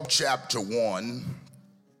chapter 1.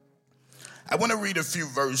 I want to read a few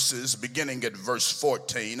verses beginning at verse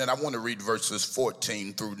 14, and I want to read verses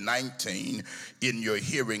 14 through 19 in your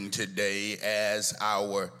hearing today as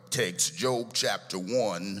our text. Job chapter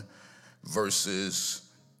 1, verses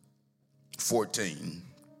 14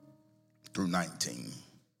 through 19.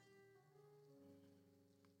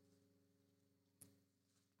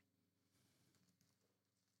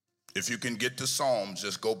 If you can get to Psalms,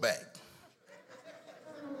 just go back.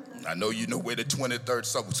 I know you know where the 23rd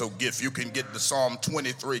Psalm, so if you can get to Psalm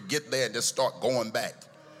 23, get there and just start going back.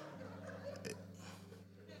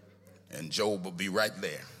 And Job will be right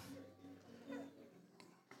there.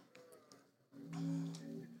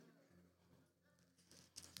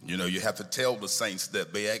 You know, you have to tell the saints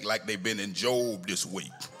that they act like they've been in Job this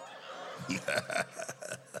week.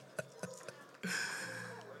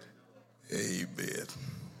 Amen.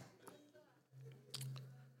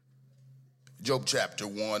 Job chapter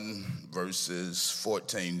 1, verses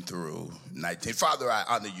 14 through 19. Father, I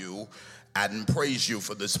honor you and praise you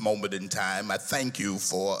for this moment in time. I thank you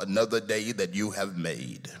for another day that you have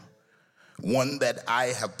made, one that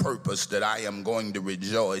I have purposed that I am going to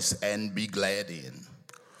rejoice and be glad in.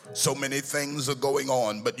 So many things are going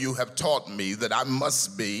on, but you have taught me that I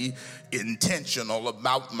must be intentional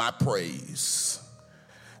about my praise.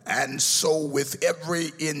 And so with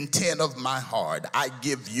every intent of my heart, I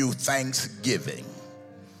give you thanksgiving.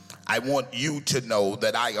 I want you to know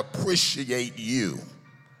that I appreciate you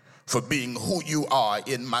for being who you are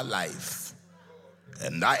in my life.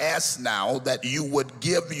 And I ask now that you would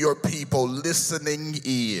give your people listening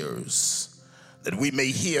ears, that we may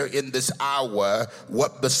hear in this hour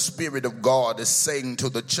what the Spirit of God is saying to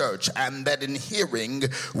the church, and that in hearing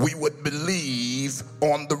we would believe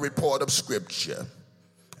on the report of Scripture.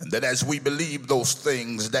 And that as we believe those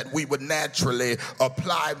things, that we would naturally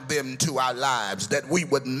apply them to our lives, that we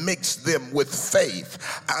would mix them with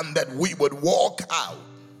faith, and that we would walk out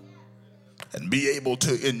and be able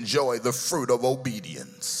to enjoy the fruit of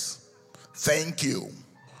obedience. Thank you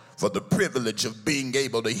for the privilege of being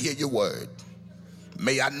able to hear your word.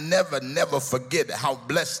 May I never forget how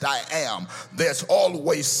blessed I am. There's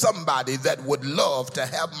always somebody that would love to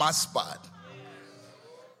have my spot.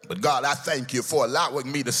 But God, I thank you for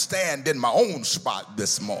allowing me to stand in my own spot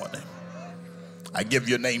this morning. I give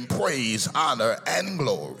your name praise, honor, and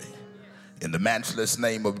glory. In the matchless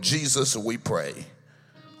name of Jesus, we pray.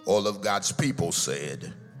 All of God's people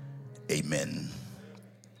said, amen.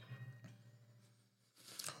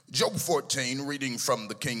 Job 14, reading from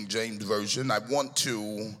the King James Version. I want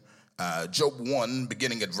to, Job 1,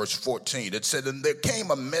 beginning at verse 14. It said, "And there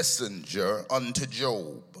came a messenger unto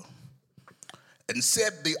Job, and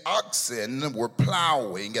said the oxen were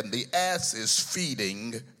plowing and the asses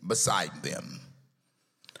feeding beside them.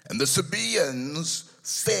 And the Sabaeans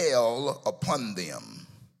fell upon them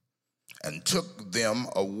and took them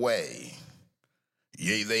away.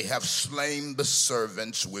 Yea, they have slain the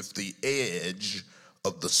servants with the edge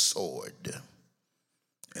of the sword.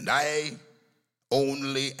 And I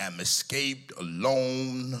only am escaped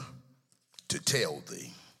alone to tell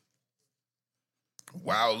thee."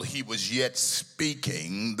 While he was yet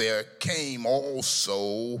speaking, there came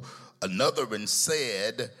also another and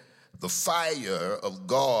said, "The fire of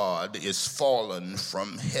God is fallen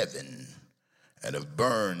from heaven, and have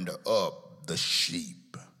burned up the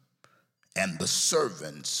sheep and the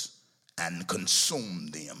servants, and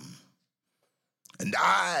consumed them. And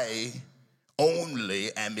I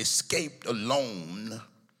only am escaped alone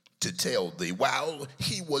to tell thee." While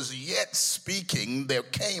he was yet speaking, there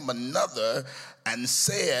came another and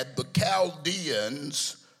said, "The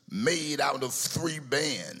Chaldeans made out of 3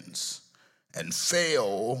 bands, and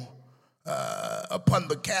fell upon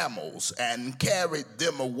the camels, and carried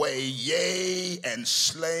them away, yea, and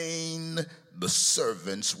slain the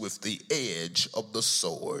servants with the edge of the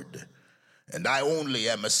sword. And I only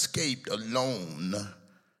am escaped alone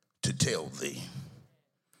to tell thee."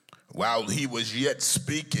 While he was yet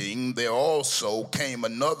speaking, there also came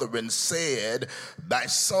another and said, "Thy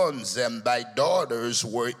sons and thy daughters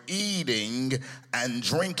were eating and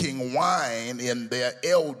drinking wine in their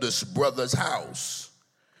eldest brother's house.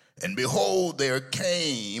 And behold, there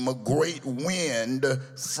came a great wind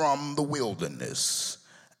from the wilderness,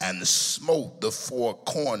 and smote the 4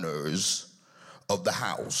 corners of the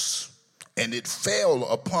house. And it fell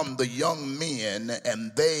upon the young men,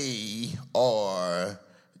 and they are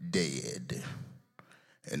dead.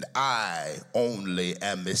 And I only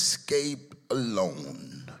am escaped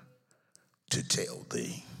alone to tell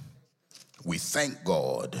thee." We thank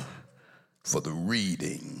God for the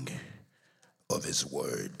reading of his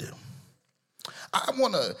word. I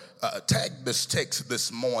want to tag this text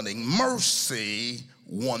this morning. Mercy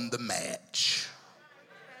won the match.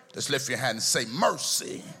 Just lift your hand and say,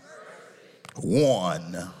 mercy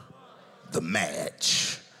won the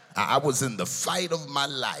match. I was in the fight of my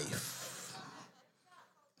life,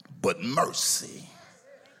 but mercy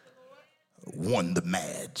won the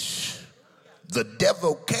match. The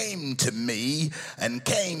devil came to me and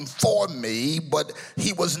came for me, but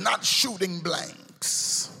he was not shooting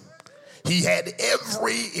blanks. He had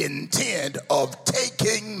every intent of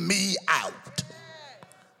taking me out,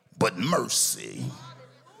 but mercy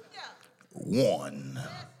won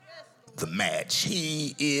the match.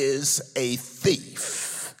 He is a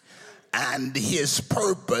thief, and his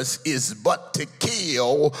purpose is but to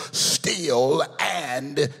kill, steal,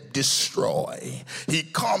 and destroy. He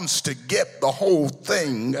comes to get the whole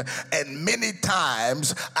thing, and many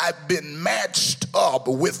times I've been matched up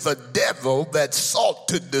with the devil that sought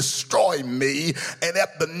to destroy me, and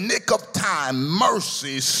at the nick of time,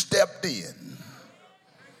 mercy stepped in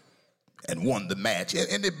and won the match.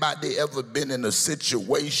 Anybody ever been in a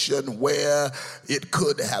situation where it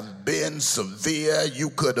could have been severe,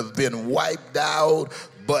 you could have been wiped out,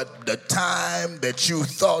 but the time that you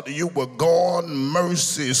thought you were gone,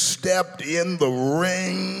 mercy stepped in the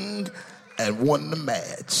ring and won the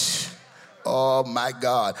match? Oh my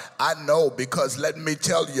God. I know, because let me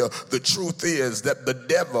tell you, the truth is that the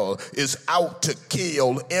devil is out to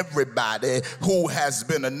kill everybody who has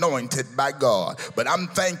been anointed by God. But I'm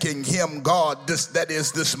thanking him, God,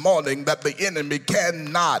 this morning, that the enemy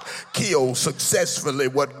cannot kill successfully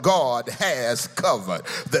what God has covered.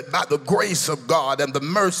 That by the grace of God and the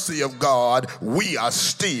mercy of God, we are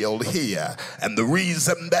still here. And the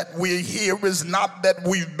reason that we're here is not that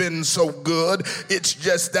we've been so good. It's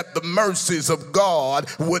just that the mercies of God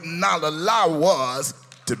would not allow us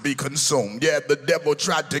to be consumed. Yeah, the devil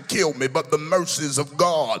tried to kill me, but the mercies of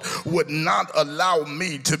God would not allow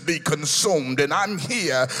me to be consumed. And I'm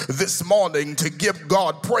here this morning to give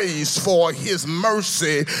God praise for his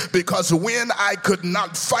mercy, because when I could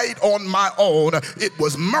not fight on my own, it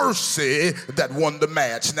was mercy that won the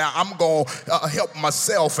match. Now I'm going to help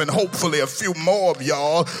myself, and hopefully a few more of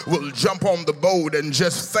y'all will jump on the boat and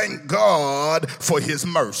just thank God for his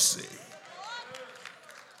mercy.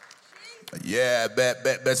 Yeah,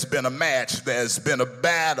 that's been a match. There's been a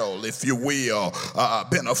battle, if you will,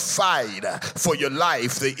 been a fight for your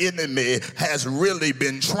life. The enemy has really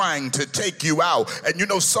been trying to take you out. And you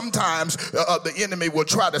know, sometimes the enemy will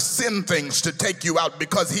try to send things to take you out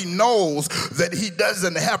because he knows that he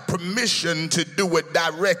doesn't have permission to do it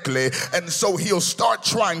directly. And so he'll start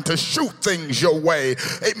trying to shoot things your way,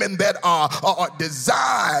 amen, that are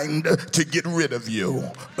designed to get rid of you.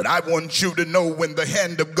 But I want you to know, when the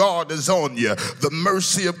hand of God is on you, the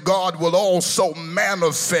mercy of God will also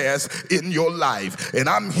manifest in your life. And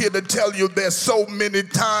I'm here to tell you, there's so many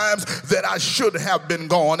times that I should have been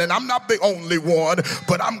gone, and I'm not the only one,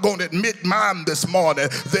 but I'm going to admit mine this morning.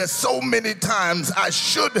 There's so many times I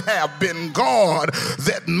should have been gone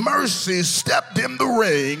that mercy stepped in the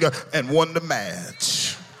ring and won the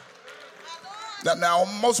match. Now,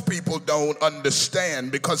 most people don't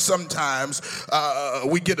understand, because sometimes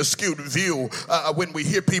we get a skewed view when we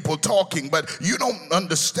hear people talking, but you don't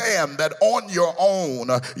understand that on your own,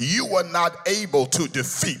 you are not able to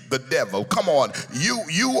defeat the devil. Come on.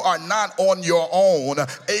 You are not on your own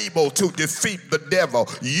able to defeat the devil.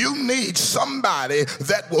 You need somebody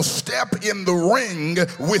that will step in the ring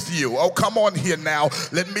with you. Oh, come on here now.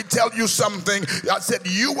 Let me tell you something. I said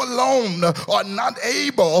you alone are not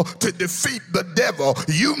able to defeat the devil.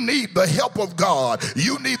 You need the help of God.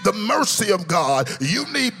 You need the mercy of God. You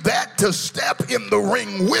need that to step in the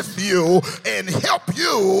ring with you and help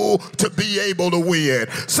you to be able to win.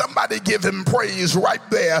 Somebody give him praise right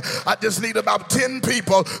there. I just need about 10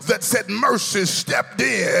 people that said, mercy stepped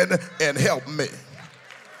in and helped me.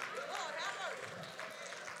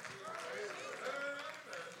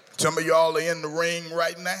 Some of y'all are in the ring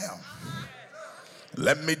right now.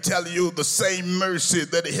 Let me tell you, the same mercy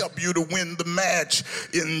that helped you to win the match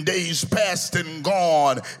in days past and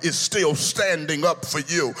gone is still standing up for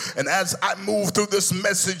you. And as I move through this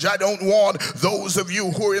message, I don't want those of you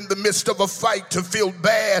who are in the midst of a fight to feel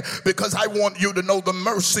bad, because I want you to know the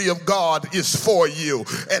mercy of God is for you.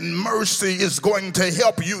 And mercy is going to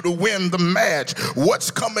help you to win the match.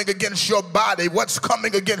 What's coming against your body? What's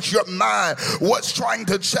coming against your mind? What's trying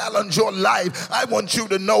to challenge your life? I want you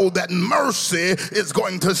to know that mercy is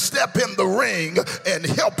going to step in the ring and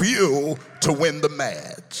help you to win the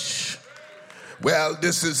match. Well,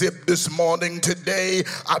 this is it this morning. Today,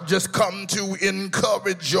 I've just come to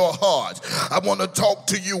encourage your heart. I want to talk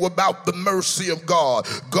to you about the mercy of God.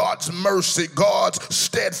 God's mercy, God's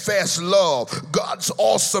steadfast love, God's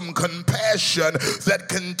awesome compassion that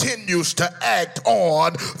continues to act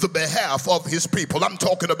on the behalf of his people. I'm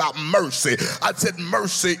talking about mercy. I said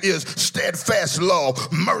mercy is steadfast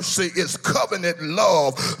love. Mercy is covenant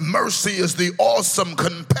love. Mercy is the awesome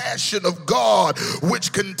compassion of God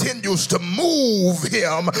which continues to move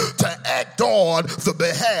him to act on the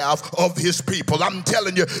behalf of his people. I'm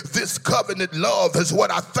telling you, this covenant love is what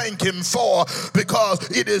I thank him for, because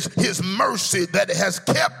it is his mercy that has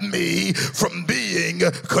kept me from being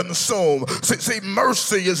consumed. See,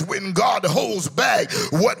 mercy is when God holds back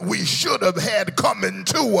what we should have had coming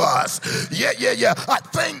to us. Yeah. I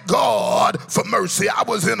thank God for mercy. I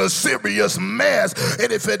was in a serious mess,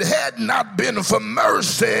 and if it had not been for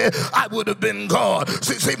mercy, I would have been gone.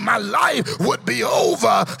 See, my life would be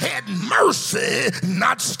over had mercy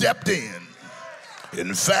not stepped in.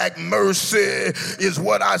 In fact, mercy is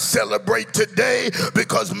what I celebrate today,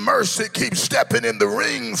 because mercy keeps stepping in the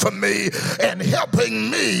ring for me and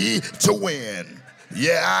helping me to win.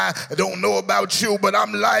 Yeah, I don't know about you, but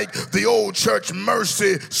I'm like the old church,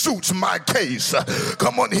 mercy suits my case.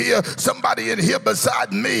 Come on here, somebody in here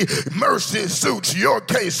beside me, mercy suits your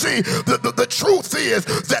case. See, the truth is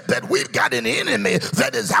that we've got an enemy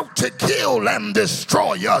that is out to kill and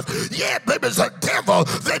destroy us. Yeah, there is a devil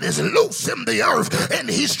that is loose in the earth, and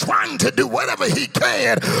he's trying to do whatever he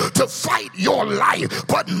can to fight your life,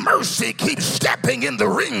 but mercy keeps stepping in the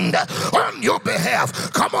ring on your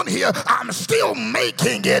behalf. Come on here, I'm still making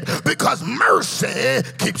it because mercy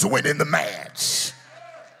keeps winning the match.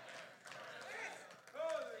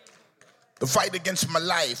 The fight against my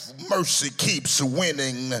life, mercy keeps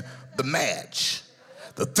winning the match.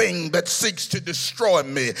 The thing that seeks to destroy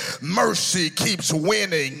me, mercy keeps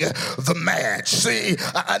winning the match. See,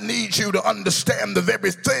 I need you to understand the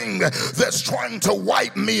very thing that's trying to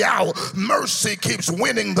wipe me out, mercy keeps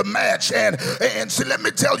winning the match. And see, let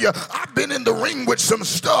me tell you, I've been in the ring with some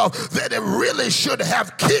stuff that it really should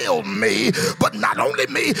have killed me. But not only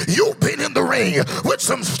me, you've been in the ring with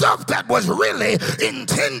some stuff that was really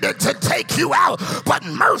intended to take you out, but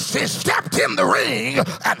mercy stepped in the ring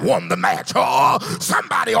and won the match. Oh,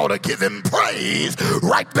 somebody ought to give him praise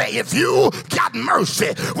right there. If you got mercy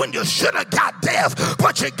when you should have got death,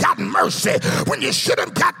 but you got mercy when you should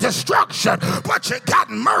have got destruction, but you got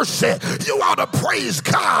mercy, you ought to praise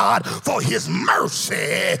God for his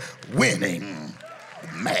mercy winning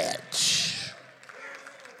the match.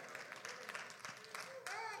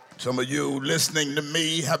 Some of you listening to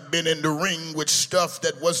me have been in the ring with stuff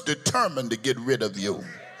that was determined to get rid of you,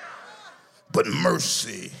 but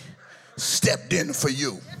mercy stepped in for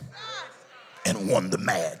you and won the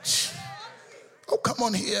match. Oh, come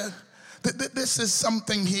on here. This is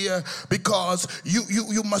something here, because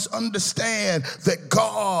you must understand that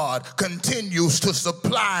God continues to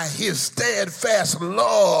supply his steadfast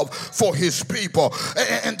love for his people.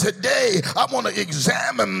 And today I want to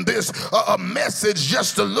examine this message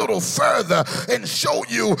just a little further and show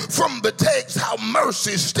you from the text how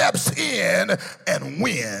mercy steps in and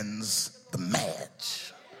wins the match.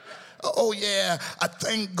 Oh yeah, I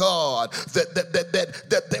thank God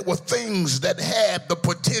that there were things that had the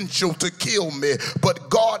potential to kill me, but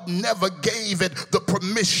God never gave it the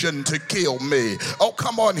permission to kill me. Oh,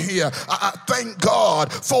 come on here. I thank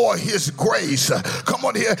God for his grace. Come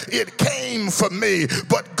on here. It came for me,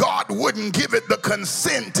 but God wouldn't give it the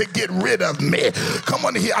consent to get rid of me. Come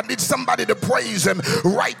on here. I need somebody to praise him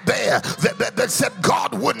right there that said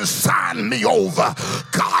God wouldn't sign me over.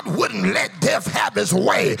 God wouldn't let death have his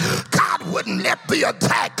way. God wouldn't let the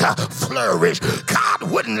attack flourish. God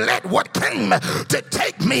wouldn't let what came to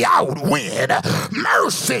take me out win.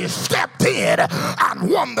 Mercy stepped in and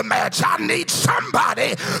won the match. I need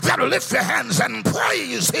somebody that'll lift your hands and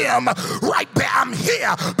praise him right there. I'm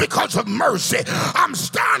here because of mercy. I'm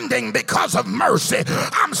standing because of mercy.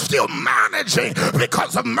 I'm still managing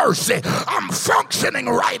because of mercy. I'm functioning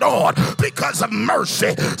right on because of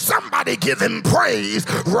mercy. Somebody give him praise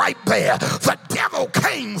right there. The devil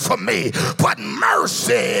came for me, but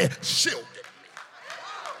mercy shielded me.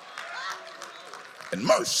 And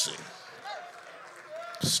mercy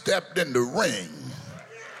stepped in the ring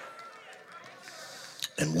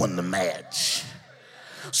and won the match.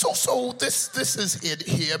 So this is it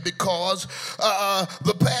here, because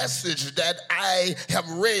the passage that I have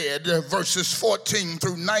read, verses 14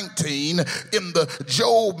 through 19 in the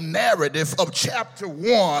Job narrative of chapter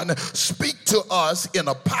 1, speak to us in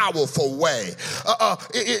a powerful way.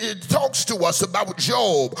 It talks to us about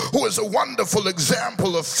Job, who is a wonderful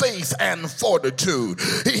example of faith and fortitude.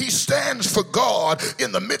 He stands for God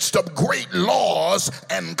in the midst of great loss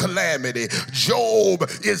and calamity. Job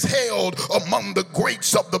is held among the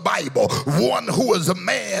greats of the Bible, one who is a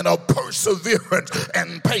man of perseverance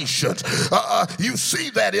and patience. You see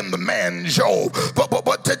that in the man Job.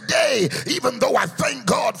 But today, even though I thank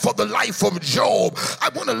God for the life of Job, I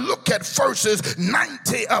want to look at verses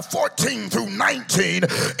 14 through 19,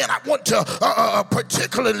 and I want to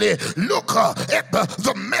particularly look at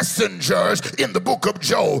the messengers in the book of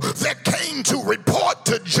Job that came to report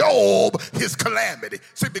to Job his calamity.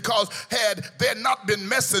 See, because had there not been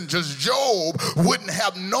messengers, Job wouldn't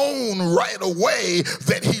have known right away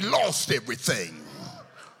that he lost everything.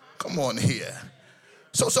 Come on here.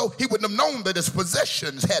 So he wouldn't have known that his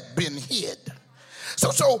possessions had been hid.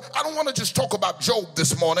 So I don't want to just talk about Job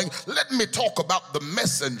this morning. Let me talk about the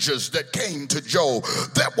messengers that came to Job.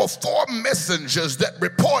 There were 4 messengers that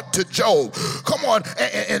report to Job. Come on,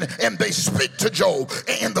 and they speak to Job.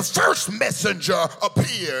 And the first messenger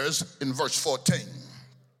appears in verse 14.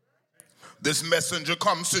 This messenger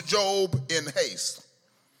comes to Job in haste.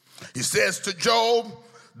 He says to Job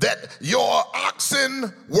that your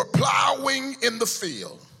oxen were plowing in the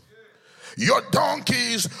field. Your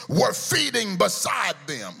donkeys were feeding beside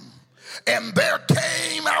them. And there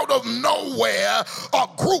came out of nowhere a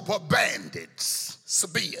group of bandits,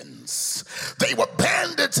 Sabaeans. They were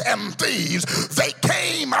bandits and thieves. They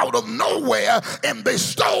came out of nowhere and they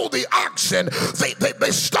stole the oxen.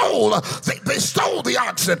 They stole the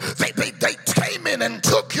oxen. They came in and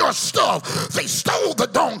took your stuff. They stole the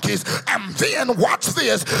donkeys. And then watch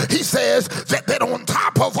this. He says that on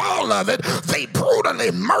top of all of it, they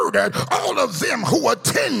brutally murdered all of them who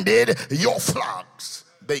attended your flocks.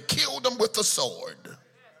 They killed them with the sword.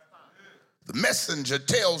 The messenger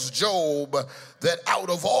tells Job that out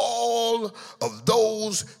of all of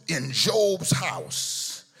those in Job's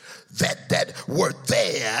house that were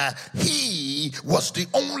there, he was the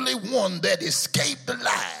only one that escaped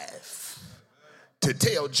alive to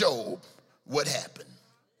tell Job what happened.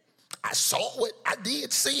 I saw it. I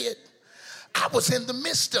did see it. I was in the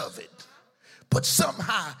midst of it. But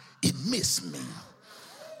somehow it missed me.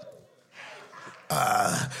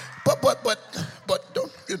 But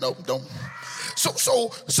don't. So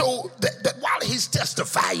that while he's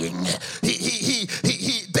testifying, he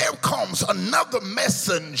there comes another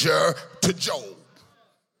messenger to Job.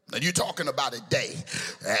 Now you're talking about a day.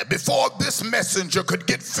 Before this messenger could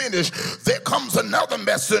get finished, there comes another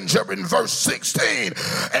messenger in verse 16.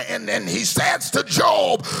 And he says to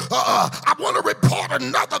Job, I want to report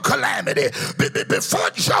another calamity. Before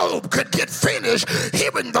Job could get finished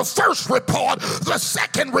hearing the first report, the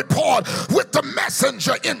second report with the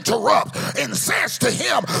messenger interrupts and says to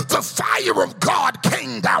him, the fire of God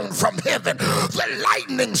came down from heaven. The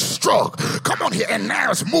lightning struck. Come on here. And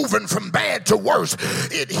now it's moving from bad to worse.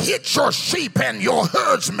 It hit your sheep and your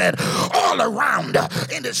herdsmen all around,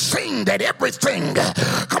 and it seemed that everything,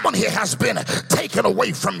 come on here, has been taken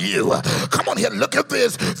away from you. Come on here, look at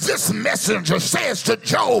this. This messenger says to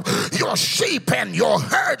Job, your sheep and your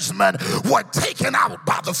herdsmen were taken out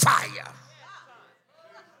by the fire.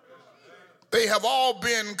 They have all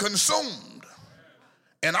been consumed,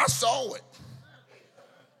 and I saw it.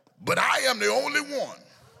 But I am the only one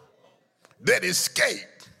that escaped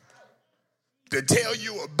to tell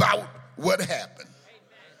you about what happened.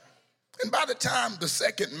 And by the time the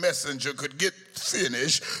second messenger could get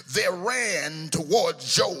finished, there ran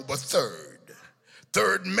towards Job a third.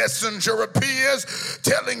 Third messenger appears,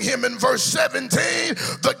 telling him in verse 17,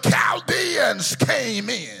 the Chaldeans came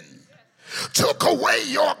in, took away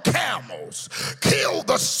your camels, killed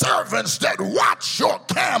the servants that watch your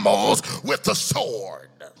camels with the sword.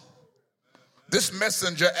 This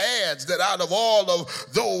messenger adds that out of all of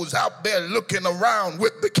those out there looking around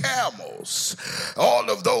with the camels, all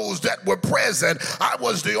of those that were present, I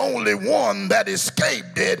was the only one that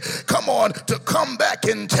escaped it. Come on, to come back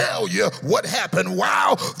and tell you what happened.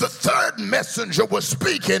 While the third messenger was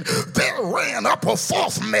speaking, there ran up a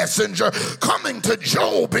fourth messenger coming to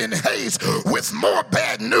Job in haste with more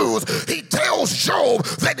bad news. He tells Job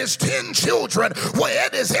that his 10 children were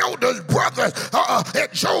at his eldest brother,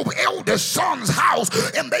 at Job's eldest son Abraham's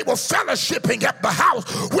house, and they were fellowshipping at the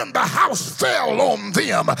house when the house fell on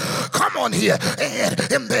them. Come on here.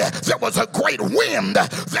 And there was a great wind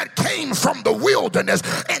that came from the wilderness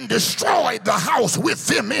and destroyed the house with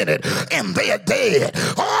them in it, and they are dead.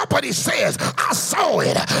 Oh, but he says, I saw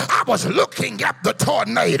it. I was looking at the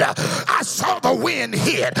tornado. I saw the wind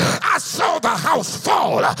hit. I saw the house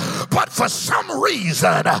fall. But for some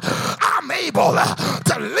reason, I'm able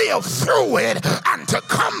to live through it and to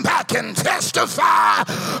come back and testify.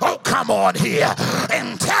 Oh, come on here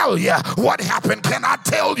and tell you what happened. Can I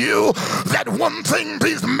tell you that one thing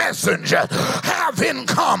these messengers have in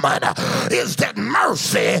common is that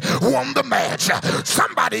mercy won the match?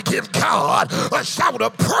 Somebody give God a shout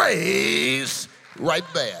of praise right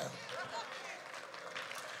there.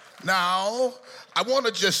 Now, I want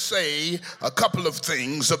to just say a couple of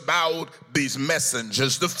things about these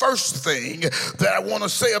messengers. The first thing that I want to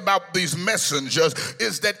say about these messengers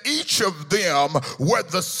is that each of them were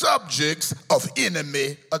the subjects of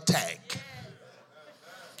enemy attack.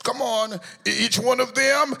 Come on, each one of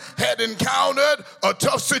them had encountered a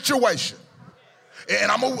tough situation.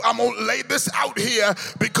 And I'm gonna lay this out here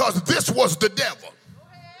because this was the devil.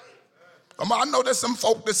 I know there's some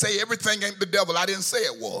folk that say everything ain't the devil. I didn't say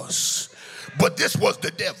it was. But this was the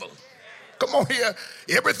devil. Come on here.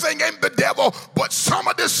 Everything ain't the devil, but some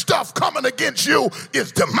of this stuff coming against you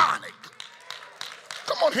is demonic.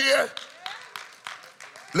 Come on here.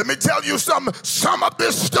 Let me tell you something. Some of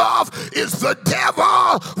this stuff is the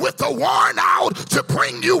devil with the warrant out to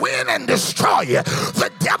bring you in and destroy you. The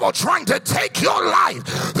devil trying to take your life.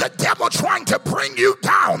 The devil trying to bring you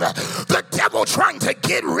down. The devil trying to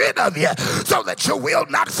get rid of you so that you will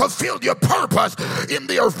not fulfill your purpose in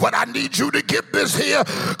the earth. But I need you to get this here.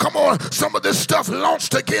 Come on. Some of this stuff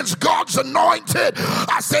launched against God's anointed,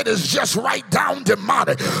 I said, is just right down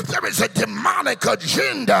demonic. There is a demonic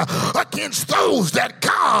agenda against those that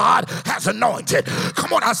God has anointed.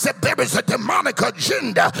 Come on, I said there is a demonic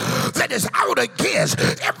agenda that is out against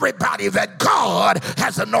everybody that God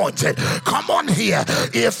has anointed. Come on here.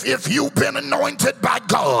 If you've been anointed by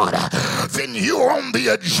God, then you're on the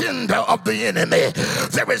agenda of the enemy.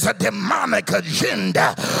 There is a demonic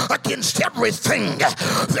agenda against everything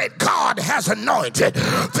that God has anointed.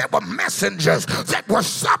 There were messengers that were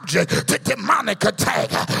subject to demonic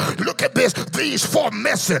attack. Look at this. These four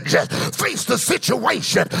messengers faced the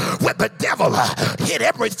situation where the devil hit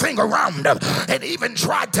everything around them and even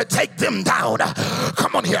tried to take them down.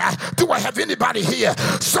 Come on here. Do I have anybody here?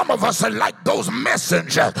 Some of us are like those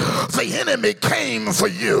messengers. The enemy came for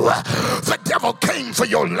you. The devil came for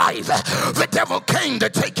your life. The devil came to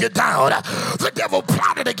take you down. The devil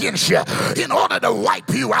plotted against you in order to wipe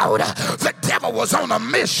you out. The devil was on a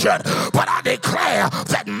mission, but I declare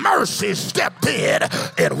that mercy stepped in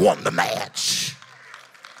and won the match.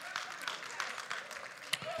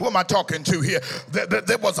 Who am I talking to here?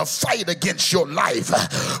 There was a fight against your life,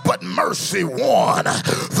 but mercy won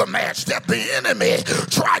the match. That the enemy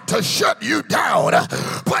tried to shut you down,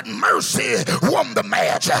 but mercy won the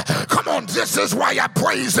match. Come on, this is why I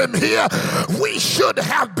praise him here. We should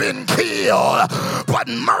have been killed, but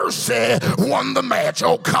mercy won the match.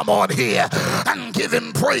 Oh, come on here and give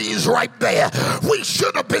him praise right there. We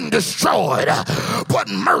should have been destroyed, but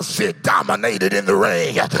mercy dominated in the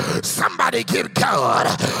ring. Somebody give God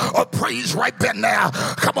a praise right there now.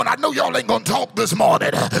 Come on, I know y'all ain't gonna talk this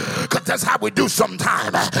morning because that's how we do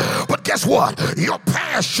sometimes. But guess what? Your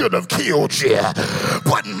past should have killed you,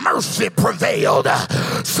 but mercy prevailed.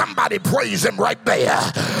 Somebody praise him right there.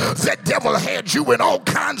 The devil had you in all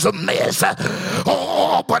kinds of mess.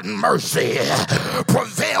 Oh, but mercy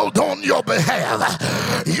prevailed on your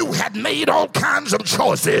behalf. You had made all kinds of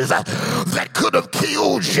choices that could have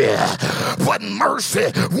killed you, but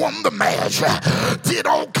mercy won the match. Did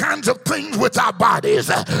all kinds of things with our bodies,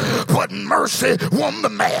 but mercy won the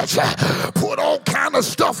match. Put all kind of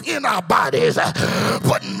stuff in our bodies,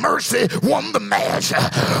 but mercy won the match.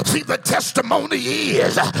 See, the testimony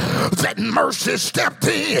is that mercy stepped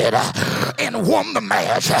in and won the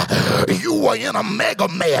match. You were in a mega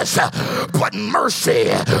mess, but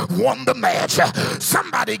mercy won the match.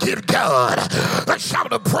 Somebody give God a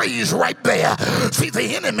shout of praise right there. See,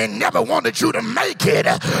 the enemy never wanted you to make it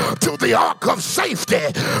to the ark of safety,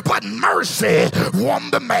 but mercy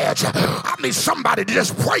won the match. I need somebody to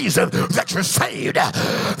just praise him that you're saved,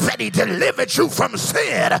 that he delivered you from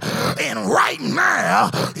sin, and right now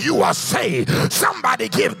you are saved. Somebody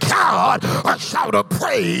give God a shout of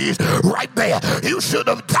praise right there. You should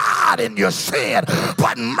have died in your sin,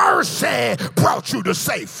 but mercy brought you to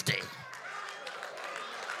safety.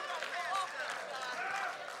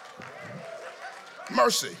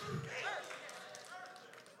 Mercy.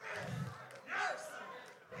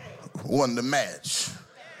 won the match.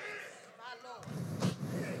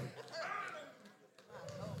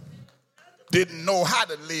 Didn't know how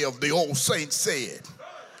to live, the old saint said,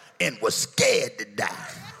 and was scared to die.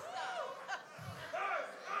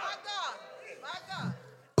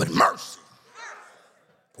 But mercy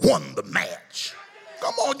won the match.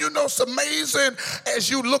 Come on, you know, it's amazing as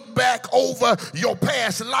you look back over your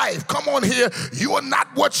past life. Come on here, you are not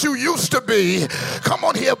what you used to be. Come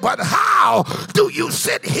on here, but how do you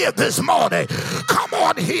sit here this morning? Come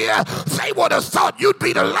on here, they would have thought you'd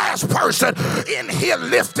be the last person in here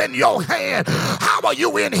lifting your hand. How are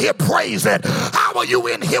you in here praising? How are you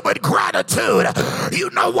in here with gratitude? You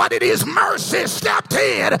know what it is? Mercy stepped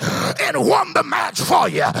in and won the match for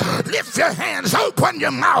you. Lift your hands, open your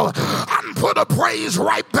mouth, and put a praise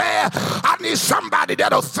right there. I need somebody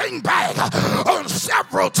that'll think back on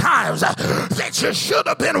several times that you should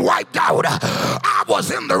have been wiped out. I was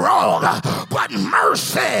in the wrong, but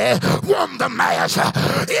mercy won the match.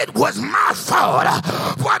 It was my fault,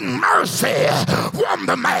 but mercy won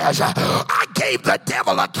the match. I gave the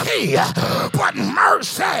devil a key, but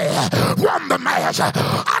mercy won the match.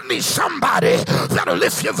 I need somebody that'll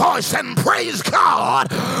lift your voice and praise God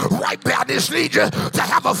right there. I just need you to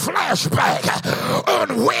have a flashback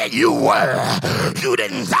on where you were. You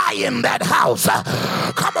didn't die in that house.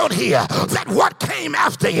 Come on here. That what came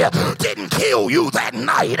after you didn't kill you that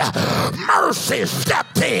night. Mercy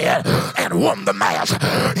stepped in and won the match.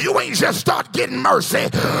 You ain't just start getting mercy.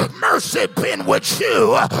 Mercy been with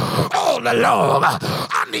you all along.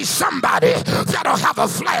 I need somebody that'll have a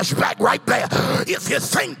flashback right there. If you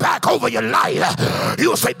think back over your life,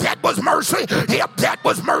 you'll say, that was mercy. Yep, that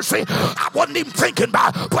was mercy. I wasn't even thinking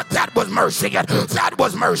about it, but that was mercy. That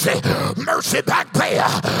was mercy. Mercy back there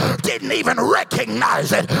didn't even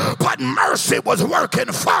recognize it, but mercy was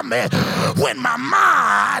working for me when my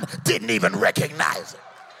mind didn't even recognize it.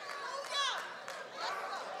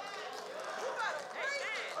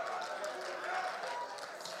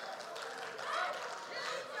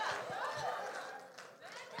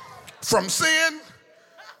 From sin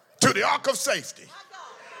to the ark of safety.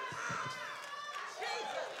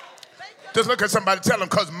 Just look at somebody, tell them,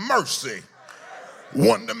 because mercy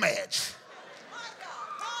won the match.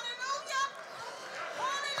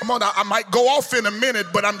 Come on, I might go off in a minute,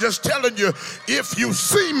 but I'm just telling you, if you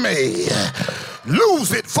see me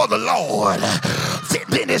lose it for the Lord,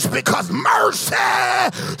 then it's because mercy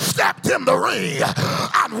stepped in the ring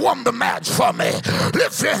and won the match for me.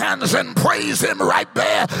 Lift your hands and praise him right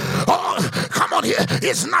there. Oh, come on here.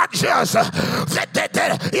 It's not just that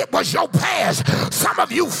it was your past. Some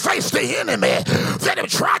of you faced the enemy that have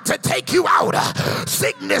tried to take you out.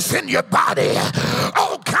 Sickness in your body,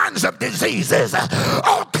 all kinds of diseases,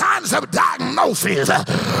 all kinds of diagnoses.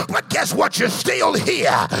 But guess what? You're still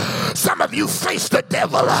here. Some of you faced the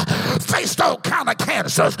devil, faced all kind of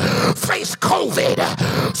cancers, faced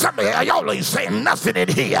COVID. Some of y'all ain't saying nothing in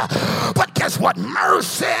here. But guess what?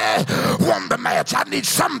 Mercy won the match. I need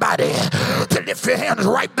somebody to lift your hands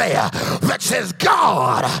right there that says,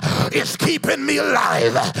 God is keeping me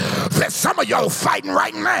alive. There's some of y'all fighting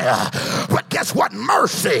right now. But guess what?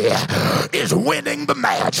 Mercy is winning the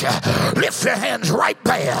match. Lift your hands right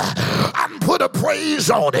there and put a praise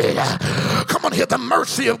on it. Come on here. The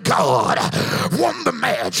mercy of God won the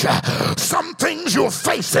match. Some things you're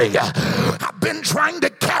facing have been trying to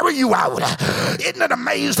carry you out. Isn't it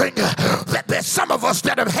amazing that there's some of us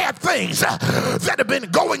that have had things that have been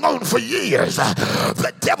going on for years?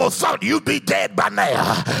 The devil thought you'd be dead by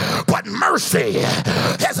now, but mercy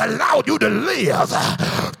has allowed you to live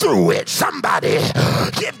through it. Somebody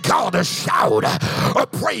give God a shout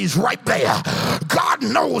of praise right there. God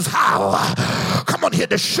knows how. Come on here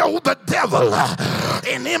to show the devil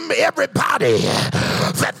and him, everybody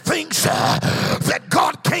that thinks that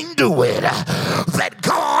God can't do it, that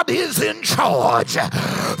God is in charge.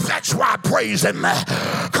 That's why I praise him.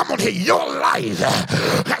 Come on here, your life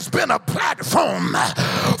has been a platform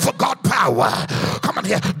for God power. Come on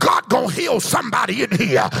here, God gonna heal somebody in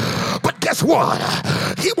here. But guess what?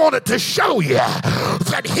 He wanted to show you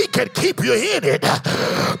that he could keep you in it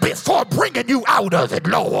before bringing you out of it.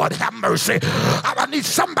 Lord, have mercy. I need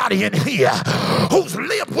somebody in here who's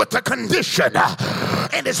lived with the condition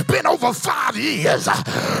and it's been over 5 years.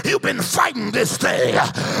 You've been fighting this thing,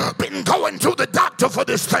 been going to the doctor for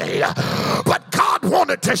this thing, but God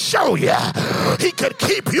wanted to show you he could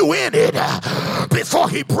keep you in it before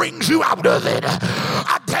he brings you out of it.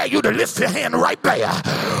 I dare you to lift your hand right there.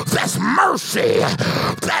 That's mercy.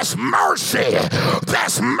 That's mercy.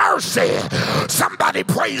 That's mercy. Somebody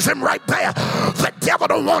praise him right there. The devil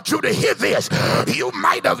don't want you to hear this. You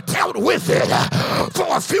might have dealt with it for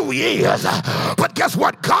a few years, but guess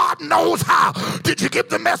what? God knows how. Did you get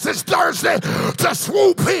the message Thursday? To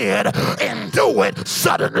swoop in and do it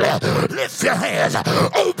suddenly. Lift your hands,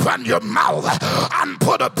 open your mouth, and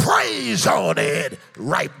put a praise on it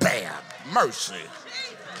right there. Mercy.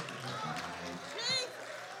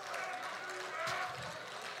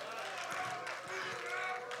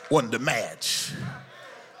 Won the match.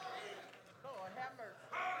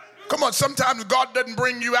 Come on, sometimes God doesn't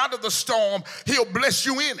bring you out of the storm, he'll bless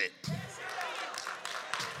you in it.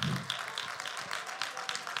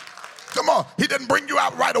 Come on, he doesn't bring you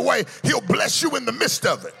out right away, he'll bless you in the midst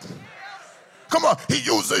of it. Come on, he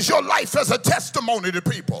uses your life as a testimony to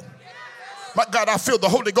people. My God, I feel the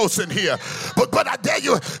Holy Ghost in here. But I dare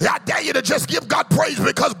you to just give God praise,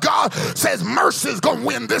 because God says mercy is going to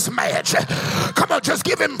win this match. Come on, just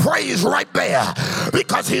give him praise right there,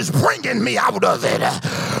 because he's bringing me out of it.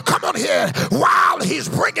 Come on here. While he's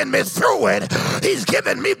bringing me through it, he's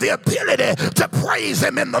giving me the ability to praise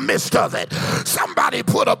him in the midst of it. Somebody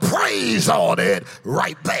put a praise on it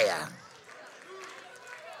right there.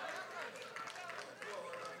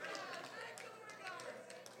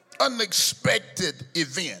 Unexpected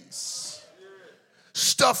events,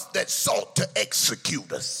 stuff that sought to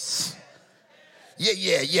execute us.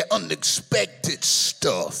 Yeah, unexpected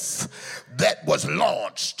stuff that was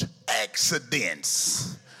launched,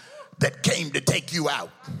 accidents that came to take you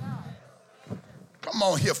out. Come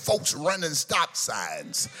on here, folks running stop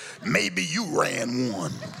signs. Maybe you ran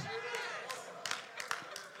one.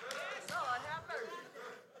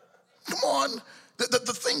 Come on,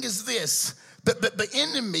 the thing is this. The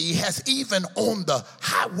enemy has, even on the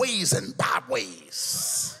highways and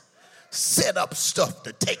byways, set up stuff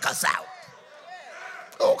to take us out.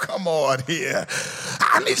 Oh, come on here.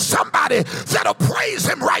 I need somebody that'll praise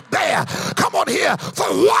him right there. Come on here. For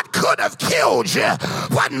what could have killed you,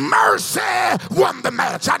 but mercy won the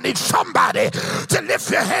match. I need somebody to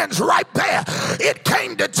lift your hands right there. It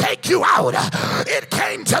came to take you out. It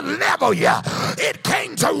came to level you. It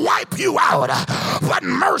came to wipe you out. But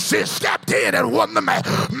mercy stepped in and won the match.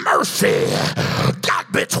 Mercy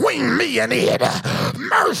got between me and it.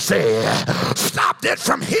 Mercy stopped it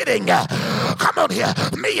from hitting. Come on here.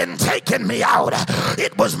 Me and taking me out.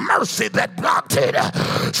 It was mercy that blocked it.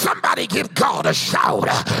 Somebody give God a shout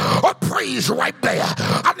or praise right there.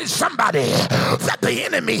 I need somebody that the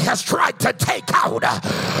enemy has tried to take out.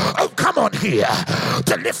 Oh, come on here,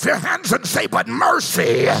 to lift your hands and say, but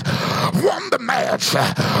mercy won the match.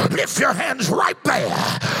 Lift your hands right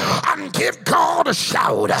there and give God a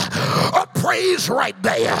shout or praise right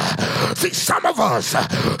there. See, some of us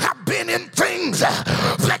have been in things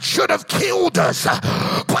that should have killed us,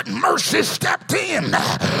 but mercy stepped in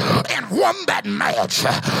and won that match.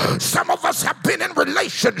 Some of us have been in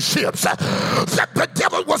relationships that the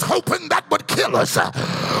devil was hoping that would kill us,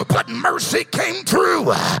 but mercy came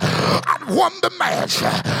through and won the match.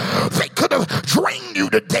 They could have drained you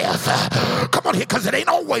to death. Come on here, because it ain't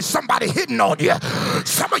always somebody hitting on you.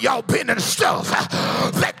 Some of y'all been in stuff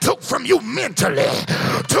that took from you mentally,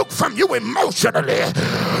 took from you emotionally,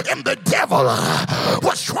 and the devil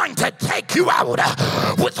was trying to take you out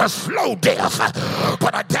with a slow death.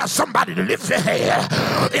 But I dare somebody to lift your hand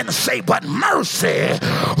and say, but mercy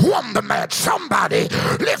won the match. Somebody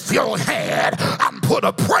lift your hand and put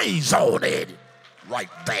a praise on it right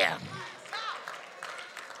there.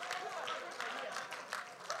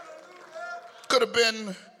 Could have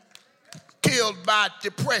been killed by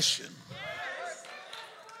depression,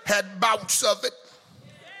 had bouts of it.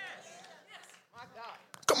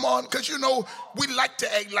 Come on, because you know, we like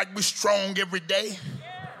to act like we're strong every day.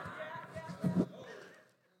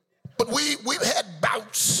 But we've had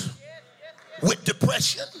bouts with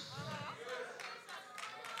depression.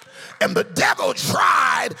 And the devil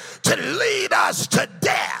tried to lead us to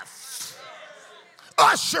death,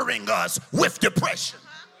 ushering us with depression.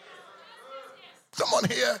 Come on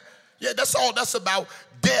here. Yeah, that's all that's about.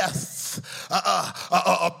 Death,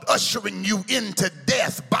 ushering you into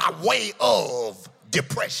death by way of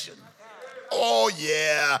depression. Oh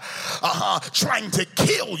yeah, trying to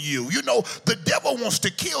kill you. You know, the devil wants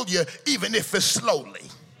to kill you even if it's slowly.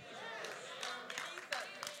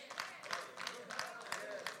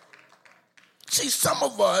 See, some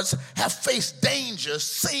of us have faced danger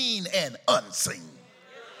seen and unseen.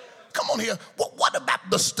 Come on here. What about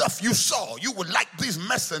the stuff you saw? You were like these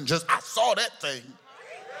messengers. I saw that thing.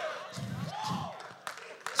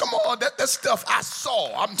 Come on, that stuff I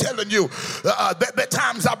saw. I'm telling you, that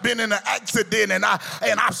times I've been in an accident and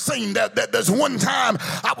I've seen that there's one time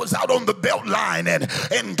I was out on the belt line and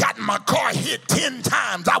got my car hit 10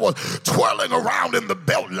 times. I was twirling around in the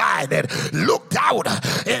belt line and looked out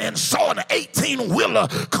and saw an 18-wheeler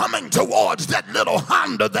coming towards that little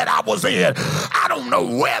Honda that I was in. I don't know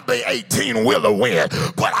where the 18-wheeler went,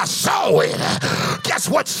 but I saw it. Guess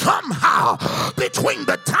what? Somehow between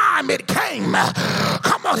the time it came,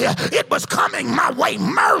 come on here, it was coming my way.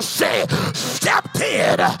 Mercy stepped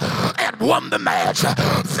in and won the match.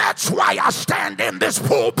 That's why I stand in this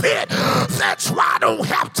pulpit. That's why I don't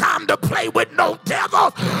have time to play with no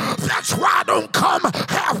devil. That's why I don't come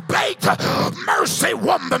half-baked. Mercy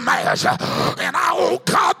won the match, and I owe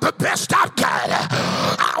God the best I've got.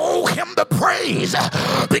 I owe him the praise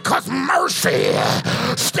because mercy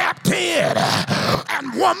stepped in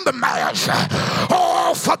and won the match.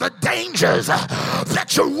 All for the dangers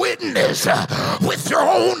that you witness with your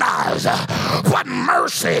own eyes, but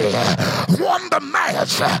mercy won the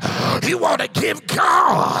match. You ought to give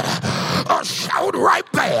God a shout right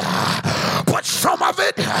there. But some of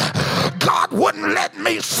it, God wouldn't let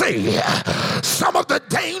me see. Some of the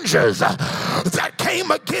dangers that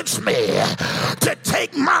came against me to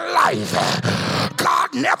take my life,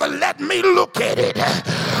 God never let me look at it.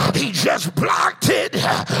 He just blocked it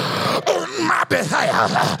on my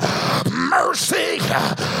behalf. Mercy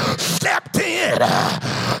stepped in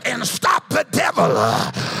and stopped the devil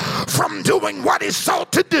from doing what he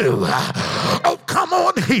sought to do. Oh, come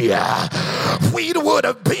on here. We would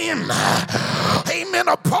have been, amen,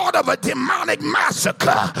 a part of a demonic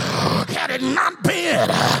massacre had it not been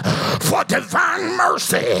for divine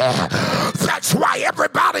mercy. That's why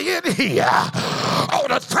everybody in here ought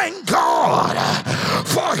to thank God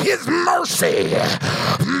for his mercy.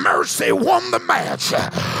 Mercy won the match.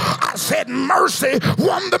 I said mercy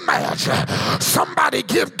won the match. Somebody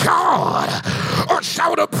give God a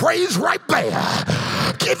shout of praise right there.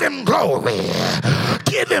 Give him glory.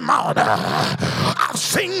 Give him honor. I've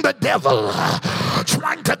seen the devil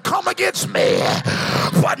trying to come against me,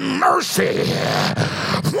 but mercy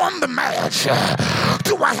won the match.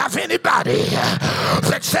 Do I have anybody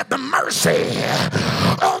that said the mercy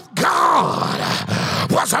of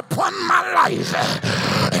God was upon my life?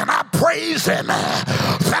 And I praise him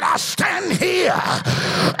that I stand here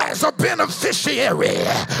as a beneficiary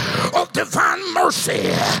of divine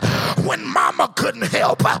mercy. When mama couldn't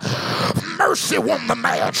help, mercy won the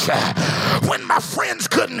match. When my friends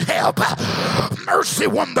couldn't help, mercy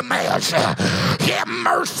won the match. Yeah,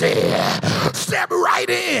 mercy stepped right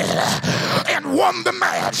in and won the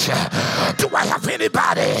match. Do I have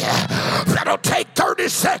anybody that'll take 30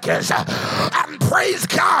 seconds and praise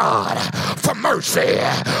God for mercy,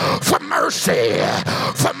 for mercy,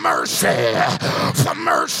 for mercy, for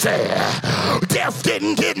mercy? Death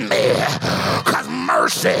didn't get me because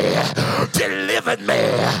mercy delivered me.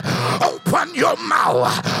 Open your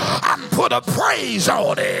mouth and put a praise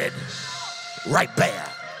on it right there.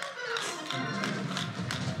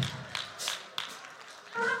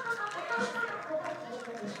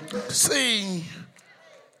 See,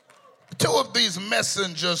 two of these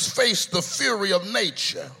messengers faced the fury of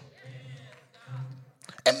nature.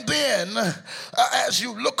 And then, as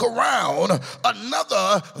you look around,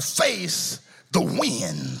 another faced the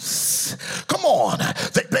winds. Come on.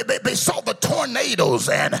 They saw the tornadoes,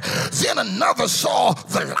 and then another saw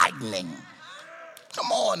the lightning.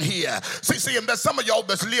 Come on here. See, and there's some of y'all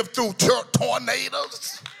that's lived through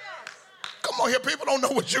tornadoes. Come on here. People don't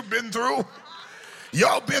know what you've been through.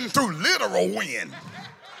 Y'all been through literal wind.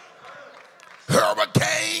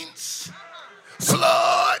 Hurricanes,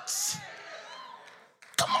 floods.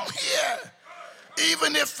 Come on here.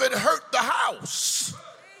 Even if it hurt the house,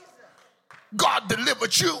 God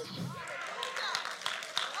delivered you.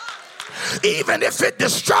 Even if it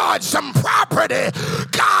destroyed some property,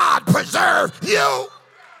 God preserved you.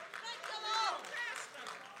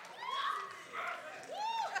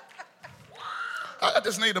 I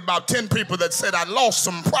just need about 10 people that said I lost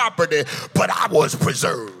some property, but I was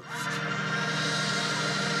preserved.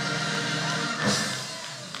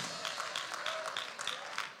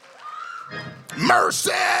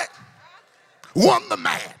 Mercy won the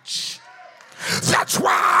match. That's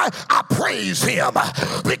why I praise him,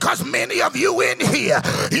 because many of you in here,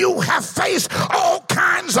 you have faced all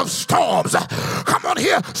kinds kinds of storms. Come on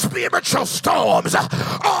here, spiritual storms.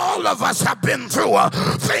 All of us have been through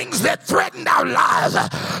things that threatened our lives,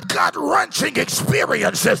 gut-wrenching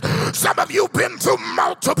experiences. Some of you have been through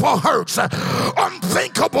multiple hurts,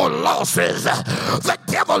 unthinkable losses. The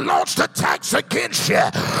devil launched attacks against you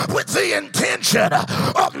with the intention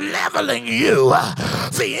of leveling you.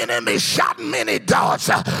 The enemy shot many darts,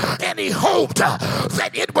 and he hoped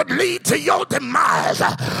that it would lead to your demise.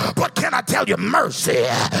 But can I tell you, mercy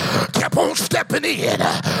kept on stepping in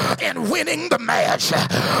and winning the match.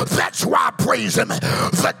 That's why I praise him.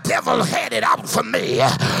 The devil had it out for me,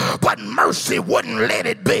 but mercy wouldn't let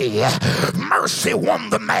it be. Mercy won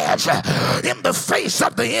the match in the face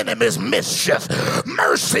of the enemy's mischief.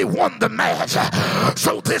 Mercy won the match.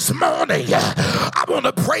 So this morning, I want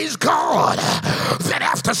to praise God that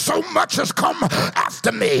after so much has come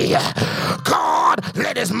after me, God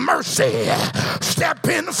let his mercy step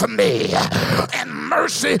in for me, and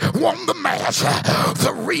mercy won the match.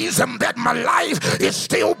 The reason that my life is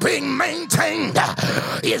still being maintained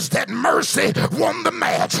is that mercy won the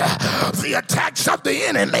match. The attacks of the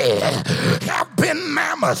enemy have been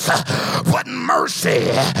mammoth, but mercy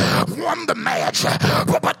won the match.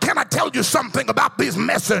 But can I tell you something about these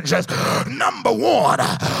messengers? Number one,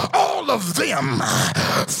 all of them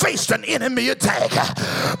faced an enemy attack.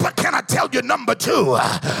 But can I tell you, number two,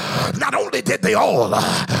 not only did they all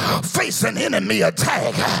face an enemy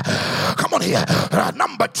attack, come on here,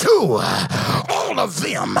 number two, all of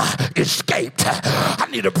them escaped. I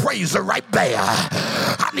need a praiser right there.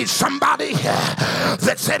 I need somebody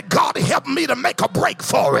that said, God help me to make a break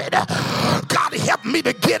for it. God help me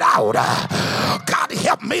to get out. God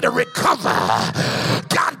help me to recover.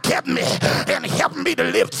 God kept me and helped me to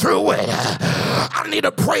live through it. I need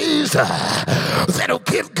a praise that'll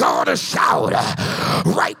give God a shout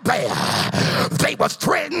right there. They were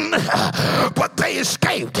threatened, but they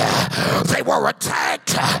escaped. They were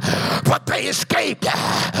attacked, but they escaped.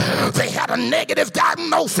 They had a negative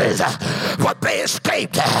diagnosis, but they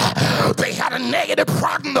escaped. They had a negative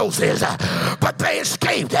prognosis, but they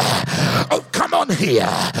escaped. Oh, come on here.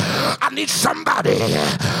 I need somebody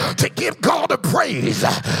to give God a praise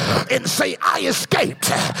and say, I escaped.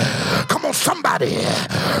 Come on, somebody.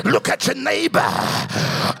 Look at your neighbor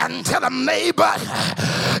and tell him, neighbor,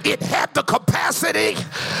 it had the capacity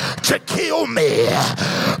to kill me,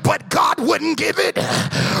 but God wouldn't give it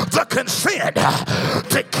the consent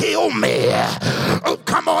to kill me. Oh,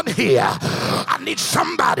 come on here. I need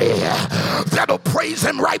somebody that'll praise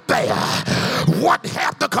him right there. What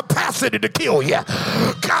had the capacity to kill you?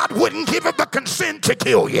 God wouldn't give it the consent to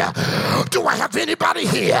kill you. Do I have anybody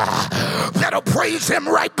here that'll praise him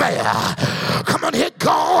right there? Come on here.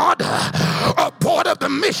 God aborted the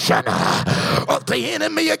mission of the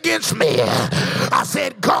enemy against me. I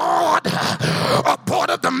said, God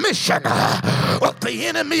aborted the mission of the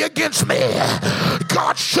enemy against me.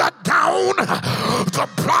 God shut down the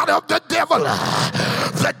plot of the devil.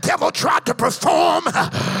 The devil tried to perform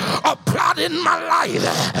a plot in my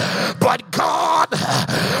life, but God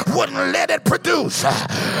wouldn't let it produce.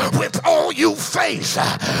 With all you face,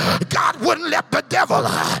 God wouldn't let the devil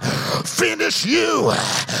finish you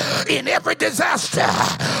in every disaster.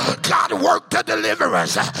 God worked the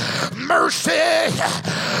deliverance. Mercy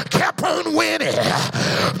kept on winning.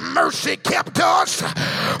 Mercy kept us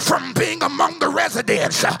from being among the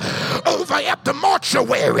residents over at the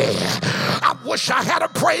mortuary. I wish I had a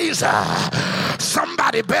praiser.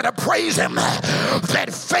 Somebody better praise him. That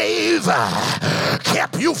favor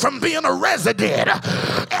kept you from being a resident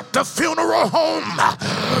at the funeral home.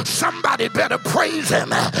 Somebody better praise him.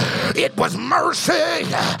 It was mercy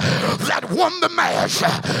that won the match.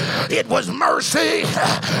 It was mercy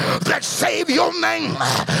that saved your name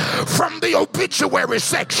from the obituary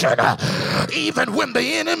section. Even when the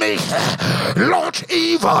enemy launched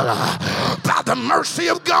evil, by the mercy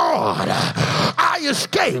of God, I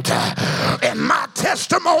escaped. And my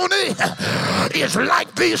testimony is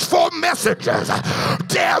like these four messengers.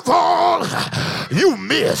 Devil, you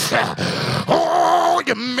miss. Oh,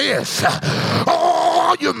 you miss.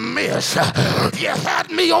 Oh, you miss. You had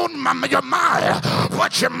me on your mind,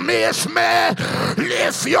 but you miss me.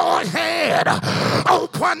 Lift your head.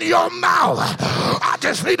 Open your mouth. I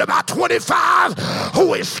just need about 25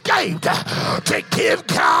 who escaped to give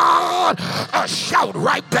God a shout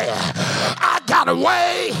right there. I got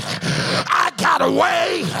away. I got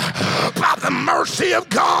away by the mercy of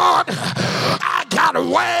God. I got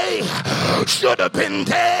away. Should have been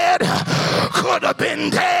dead. Could have been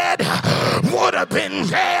dead. Would have been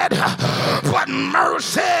dead. But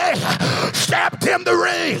mercy stepped in the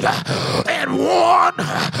ring and won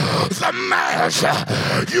the match.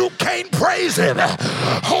 You can't praise him.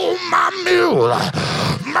 Hold my mule.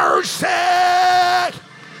 Mercy.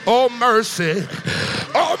 Oh, mercy.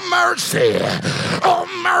 Oh, mercy. Oh,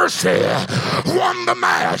 mercy. Won the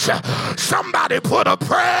match. Somebody put a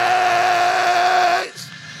praise.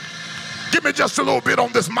 Give me just a little bit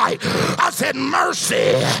on this mic. I said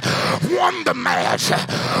mercy won the match.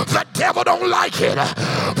 The devil don't like it,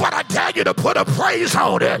 but I dare you to put a praise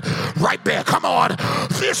on it right there. Come on.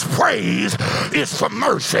 This praise is for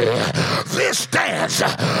mercy. This dance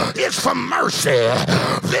is for mercy.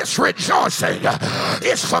 This rejoicing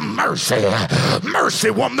is for mercy. Mercy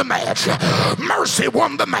won the match. Mercy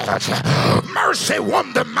won the match. Mercy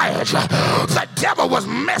won the match. The devil was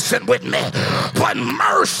messing with me, but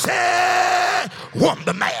mercy won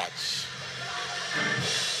the match.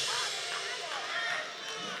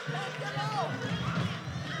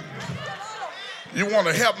 You want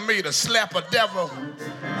to help me to slap a devil?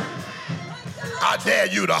 I dare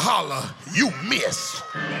you to holler, you miss.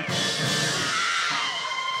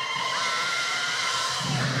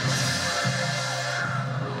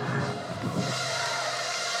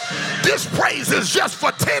 This praise is just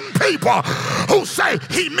for 10 people who say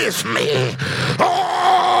he missed me.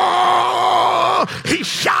 Oh, he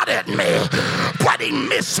shot at me, but he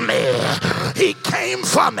missed me. He came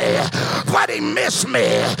for me, but he missed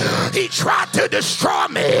me. He tried to destroy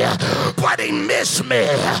me, but he missed me.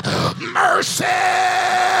 Mercy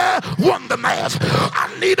won the match. I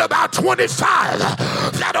need about 25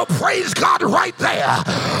 that'll praise God right there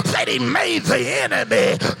that he made the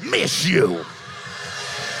enemy miss you.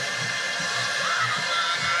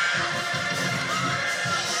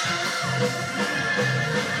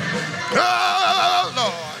 Oh,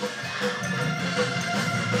 Lord.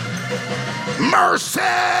 Mercy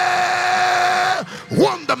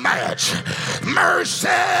won the match. Mercy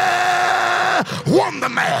won the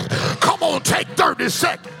match. Come on, take 30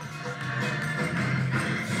 seconds.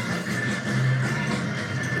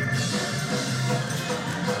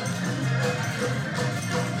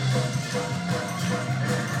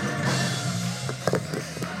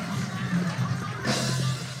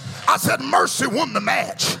 I said mercy won the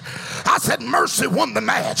match. I said mercy won the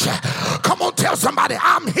match. Come on, tell somebody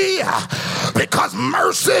I'm here because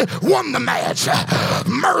mercy won the match.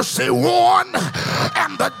 Mercy won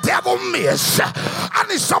and the devil missed. I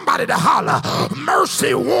need somebody to holler.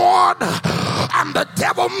 Mercy won and the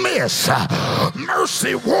devil missed.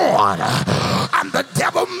 Mercy won and the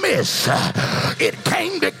devil missed. It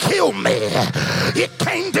came to kill me. It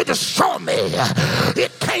came to destroy me.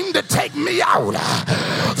 It came to take me out.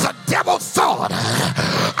 The devil thought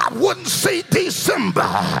I wouldn't see December,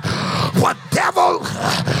 but devil,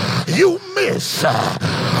 you miss.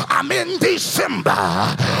 I'm in December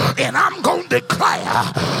and I'm gonna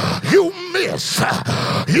declare you miss.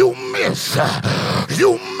 You miss.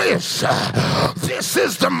 You miss. This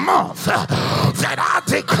is the month that I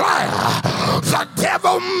declare the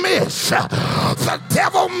devil miss. The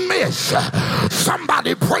devil miss.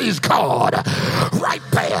 Somebody praise God right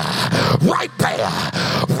there. Right there.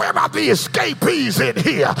 Where are the escapees in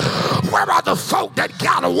here? Where are the folk that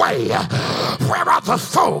got away? Where are the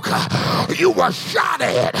folk you were shot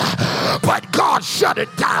at, but God shut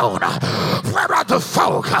it down? Where are the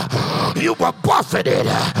folk you were buffeted,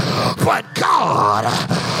 but God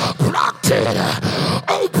blocked it?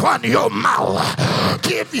 Open your mouth.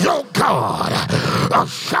 Give your God a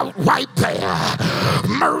shout right there.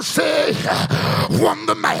 Mercy won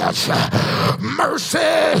the match. Mercy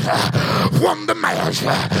won the match.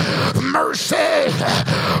 Mercy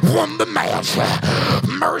won the match.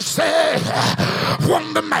 Mercy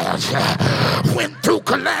won the match. Went through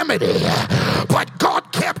calamity, but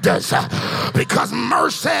God kept us because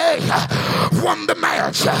mercy won the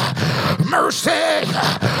match. Mercy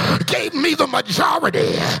gave me the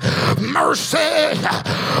majority. Mercy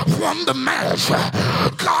won the match.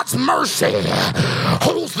 God's mercy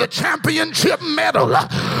holds the championship medal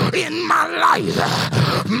in my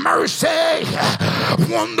life. Mercy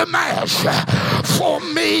won the match for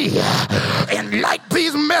me. And like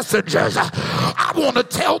these messengers, I want to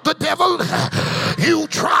tell the devil, you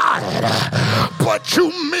tried, but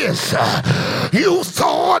you missed. You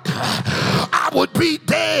thought I would be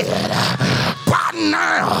dead by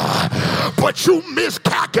now, but you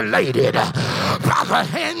miscalculated by the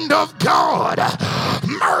hand of God.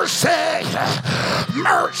 Mercy,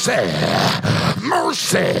 mercy,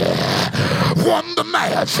 mercy won the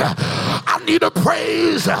match. I need a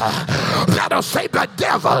praise that'll say the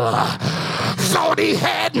devil thought he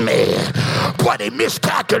had me, but he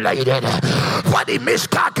miscalculated. But he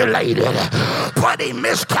miscalculated. But he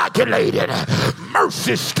miscalculated.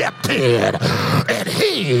 Mercy stepped in, and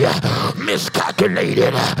he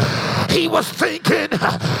miscalculated. He was thinking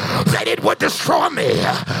that it would destroy me.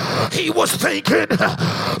 He was thinking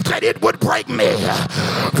that it would break me.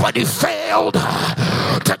 But he failed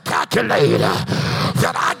to calculate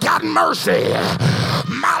that I got mercy.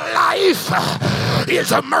 My life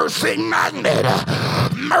is a mercy magnet.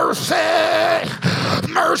 Mercy,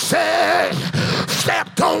 mercy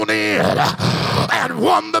stepped on in and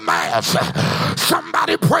won the match.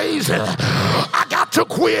 Somebody praise it. I got to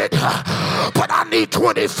quit, but I need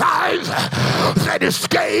 25 that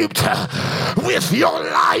escaped with your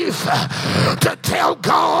life to tell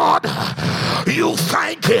God you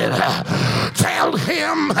thank him. Tell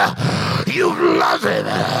him you love him.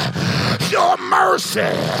 Your mercy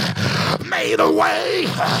made a way.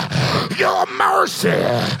 Your mercy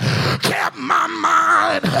kept my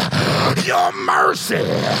mind. Your mercy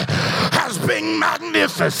has been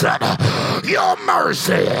magnificent. Your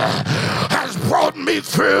mercy has brought me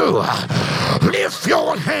through. Lift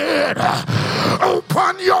your head.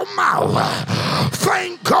 Open your mouth.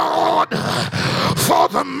 Thank God for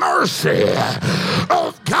the mercy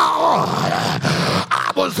of God.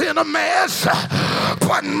 I was in a mess,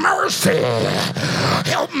 but mercy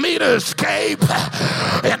helped me to escape,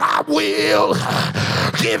 and I will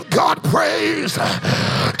give God praise,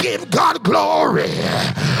 give God glory,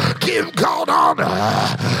 give God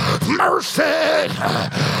honor. Mercy,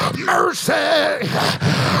 mercy.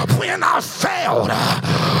 When I failed,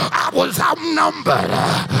 I was outnumbered.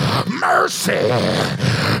 Mercy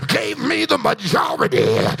gave me the majority,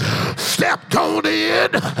 stepped on in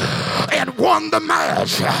and won the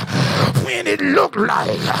match. When it looked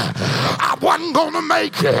like I wasn't gonna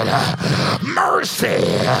make it, mercy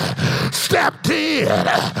stepped in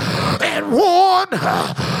and won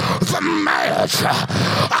the match.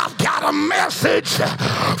 I've got a message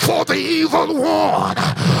for the evil one.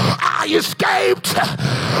 I escaped.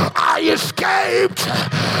 I escaped.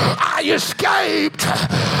 I escaped.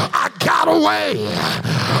 I got away.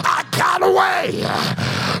 I got away.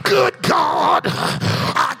 Good God,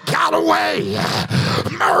 I got away.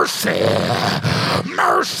 Mercy,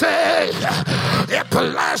 mercy. At the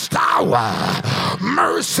last hour,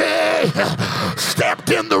 mercy stepped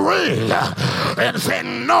in the ring and said,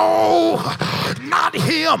 no, not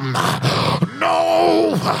him.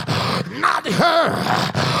 No, not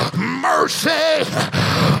her. Mercy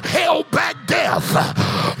held back death.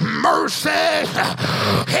 Mercy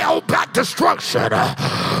held back destruction.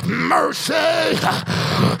 Mercy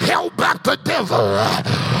held back the devil.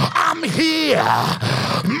 I'm here.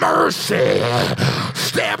 Mercy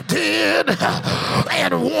stepped in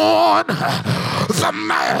and won the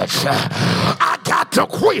match. I got to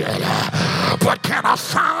quit, but can I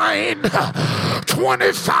find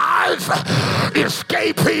 25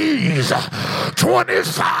 escapees?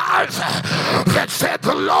 25 that said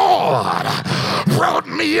the Lord brought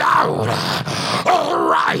me out. All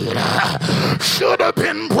right, should have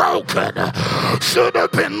been broken, should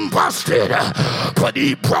have been busted, but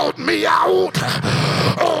he brought me out.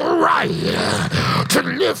 All right, to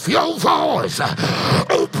lift your voice,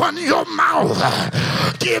 open your mouth,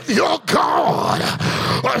 give your God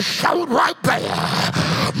a shout right there.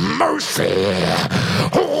 Mercy,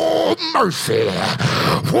 oh mercy,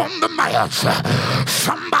 won the match.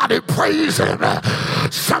 Somebody praise him,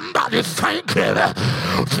 somebody thank him.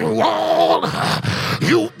 Through all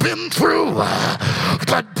you've been through,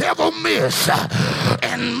 the devil missed,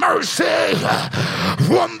 and mercy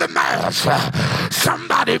won the match.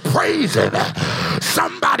 Somebody praise him,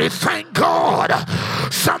 somebody thank God.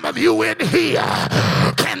 Some of you in here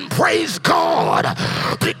can praise God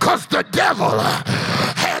because the devil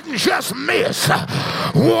hadn't just missed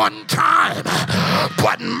one time,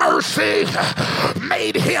 but mercy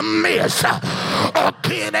made him miss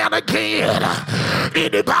again and again.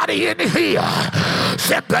 Anybody in here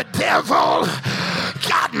said the devil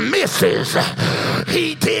got misses?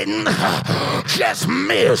 He didn't just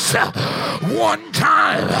miss one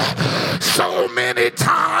time. So many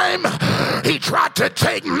times he tried to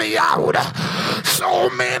take me out. So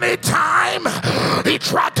many times he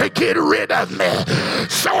tried to get rid of me.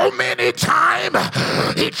 So many times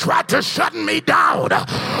he tried to shut me down.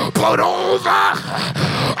 But over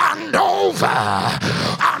and over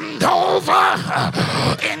and over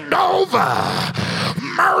and over,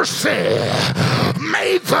 mercy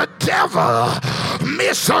made the devil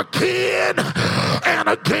miss again and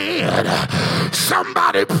again.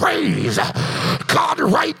 Somebody praise God,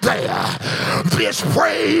 right there. This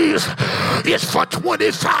praise is for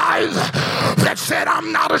 25 that said,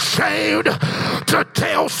 I'm not ashamed to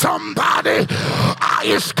tell somebody I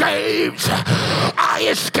escaped. I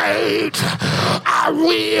escaped. I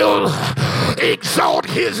will exalt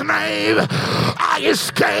his name. I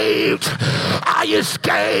escaped. I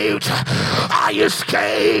escaped. I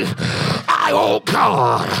escaped. Oh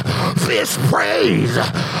God, this praise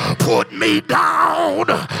put me down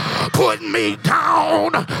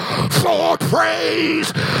for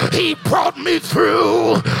praise. He brought me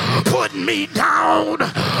through, put me down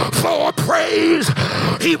for praise.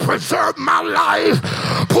 He preserved my life,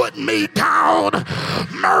 put me down.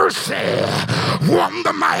 Mercy won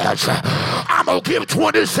the match. I'm gonna give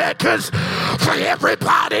 20 seconds for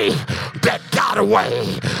everybody that got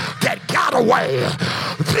away,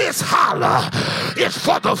 This holler is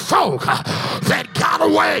for the folk that got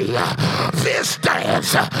away. This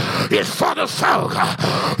dance is for the folk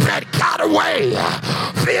that got away.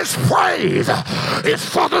 This praise is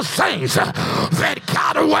for the saints that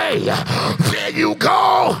got away. There you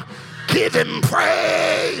go. Give him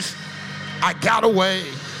praise. I got away.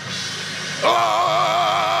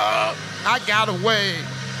 Oh, I got away.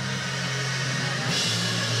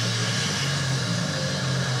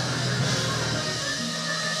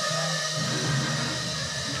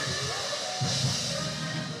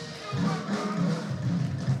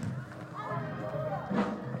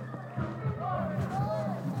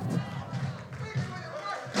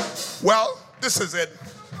 Well, this is it.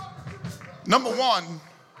 Number one,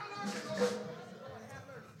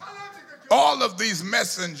 all of these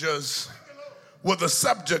messengers were the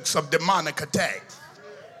subjects of demonic attack.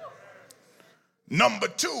 Number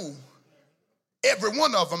two, every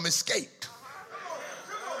one of them escaped.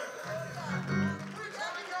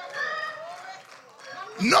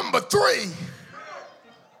 Number three,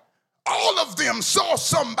 all of them saw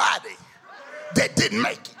somebody that didn't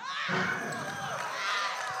make it.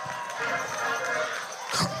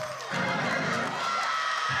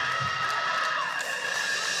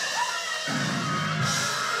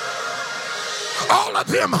 All of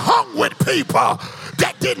them hung with people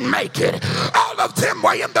that didn't make it. All of them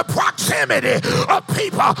were in the proximity of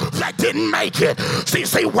people that didn't make it.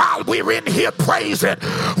 See, while we're in here praising,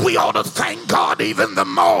 we ought to thank God even the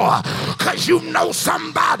more, because you know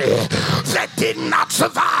somebody that did not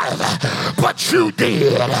survive, but you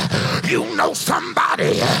did. You know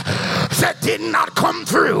somebody that did not come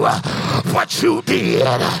through, but you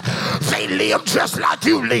did. They lived just like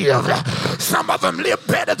you lived. Some of them lived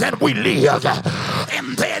better than we lived,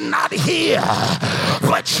 and they're not here,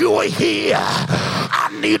 but you're here. I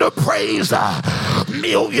need a praiser.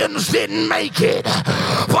 Millions didn't make it,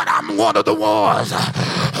 but I'm one of the ones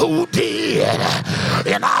who did,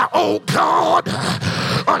 and I owe God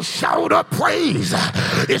a shout of praise.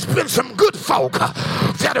 It's been some good folk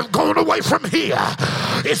that have gone away from here.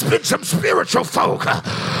 It's been some spiritual folk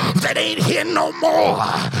that ain't here no more,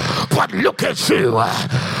 but look at you.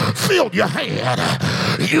 Feel your hand.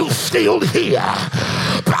 You still here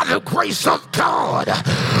by the grace of God.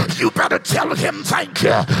 You better tell him thank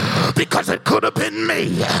you, because it could have been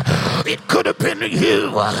me, it could have been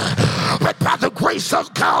you, but by the grace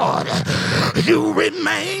of God you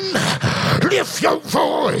remain. Lift your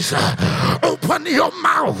voice, open your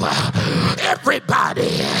mouth.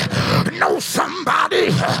 Everybody knows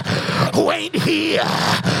somebody who ain't here,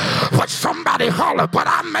 but somebody holler, but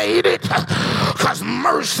I made it, because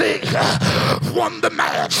mercy won the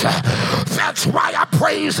match. That's why I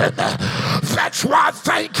praise him. That's why I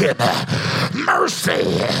thank him. Mercy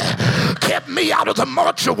kept me out of the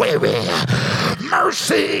mortuary.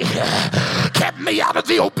 Mercy kept me out of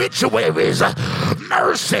the obituaries.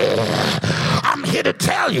 Mercy, I'm here to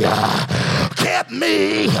tell you, kept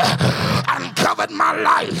me, uncovered my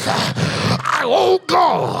life. I owe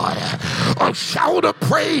God a shout of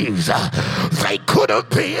praise. They could have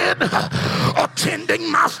been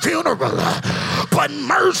attending my funeral, but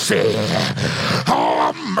mercy,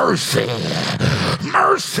 oh mercy,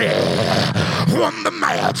 mercy won the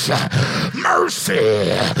match.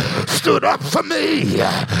 Mercy stood up for me.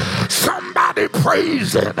 Somebody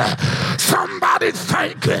praising, somebody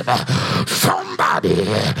thanking, somebody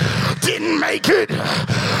didn't make it,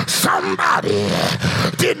 somebody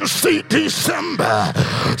didn't see December,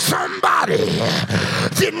 somebody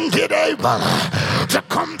didn't get able to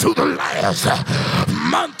come to the last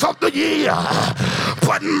month of the year,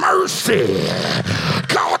 but mercy,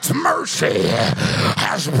 God's mercy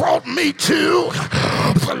has brought me to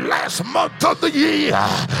the last month of the year.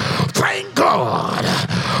 Thank God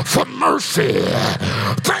for mercy.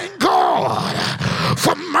 Thank God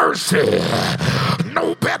for mercy.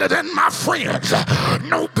 no better than my friends,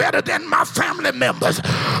 no better than my family members.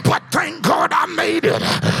 But thank God I made it.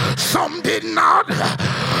 Some did not,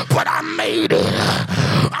 but I made it.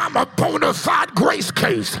 I'm a bona fide grace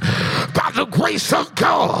case. By the grace of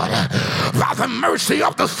God, by the mercy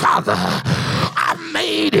of the Father, I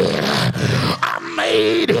made it. I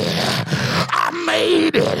made it. I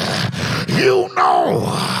made it. You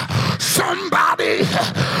know somebody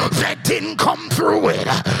that didn't come through it,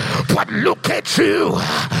 but look at you.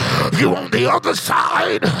 You on the other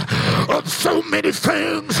side of so many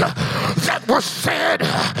things that were said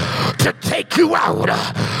to take you out,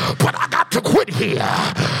 but I got to quit here.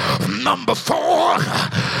 Number 4.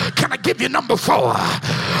 Can I give you number 4?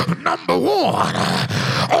 Number 1,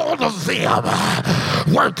 all of them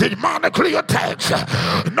were demonically attacked.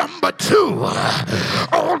 Number 2,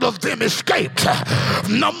 all of them escaped.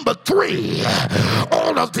 Number 3,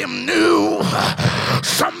 all of them knew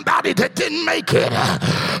somebody that didn't make it.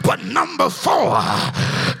 But number 4,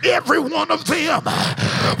 every one of them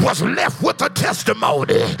was left with a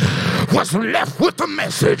testimony, was left with a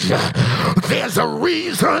message. There's a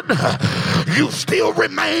reason you still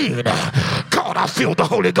remain. God, I feel the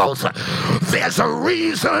Holy Ghost. There's a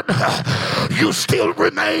reason you still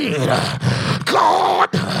remain. God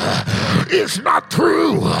is not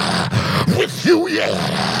through with you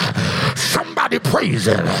yet. Somebody praise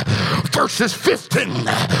him. Verses 15,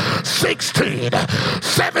 16,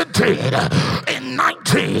 17, and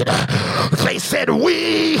 19. They said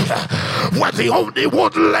we were the only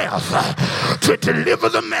one left to deliver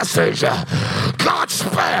the message. God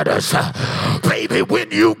spared us. Baby,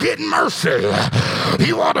 when you get mercy,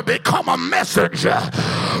 you ought to become a messenger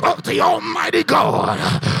of the Almighty God.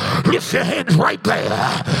 Lift your hands right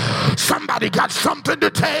there. Somebody got something to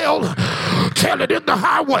tell. Tell it in the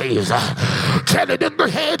highways. Tell it in the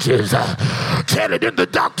hedges. Tell it in the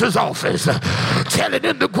doctor's office. Tell it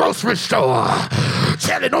in the grocery store.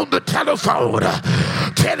 Tell it on the telephone.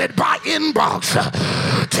 Tell it by inbox.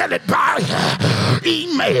 Tell it by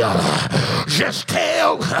email. Just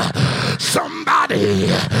tell somebody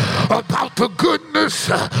about the goodness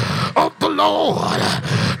of the Lord.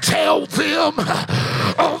 Tell them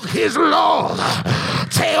of his love.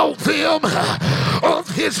 Tell them of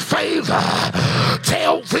his favor.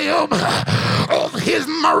 Tell them of his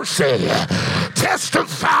mercy.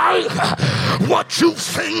 Testify what you've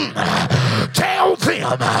seen. Tell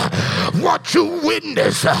them what you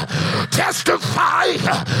witnessed. Testify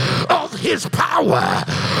of his power.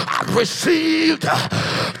 I've received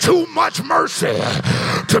too much mercy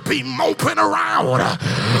to be moping around.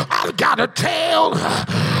 I've got to tell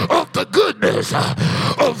of the goodness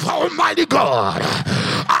of Almighty God.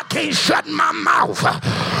 I can't shut my mouth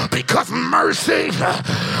because mercy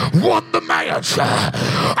won the match.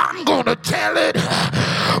 I'm going to tell it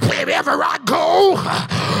wherever I go.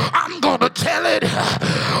 I'm going to tell it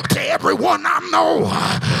to everyone I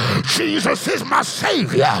know. Jesus is my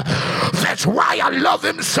Savior. That's why I love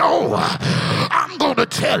him so. I'm going to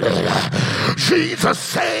tell it. Jesus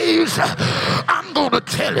saves. I'm going to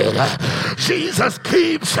tell it. Jesus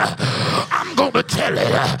keeps. I'm going to tell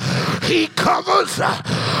it. He covers.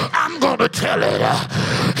 I'm going to tell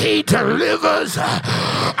it. He delivers.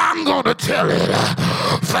 I'm going to tell it.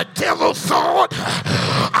 The devil thought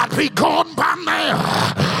I'd be gone by now.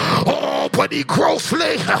 Oh, but he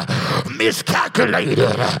grossly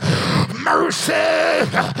miscalculated. Mercy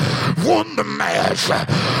won the match.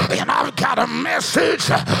 And I've got a message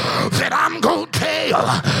that I'm going to tell.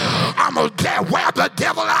 I'm going to wear the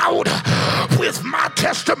devil out with my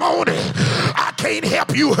testimony. I can't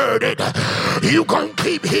help you heard it. You going to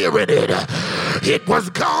keep hearing it. It was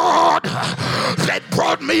God that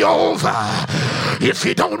brought me over. If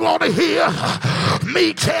you don't want to hear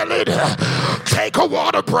me tell it, take a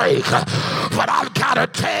water break. But I've got to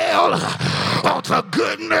tell of the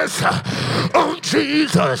goodness of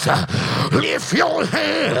Jesus. Lift your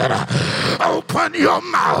head, open your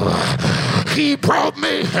mouth. He brought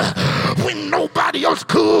me when nobody else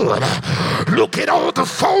could. Look at all the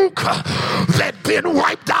folk that been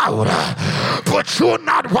wiped out, but you're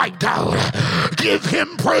not wiped out. Give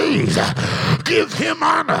him praise, give him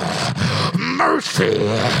honor. Mercy,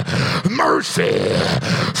 mercy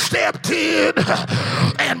stepped in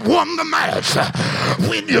and won the match.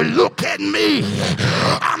 When you look at me,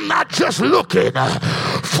 I'm not just looking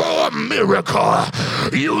for a miracle.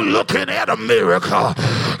 You looking at a miracle.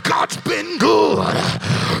 God's been good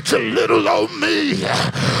to little old me.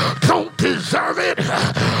 Don't deserve it,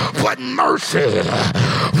 but mercy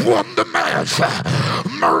won the match.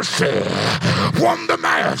 Mercy won the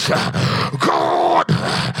match. God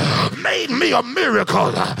made me a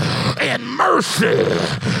miracle, and mercy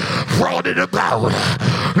brought it about.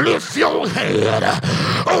 Lift your head.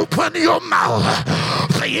 Open your mouth.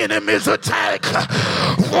 The enemy's attack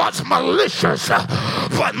was malicious,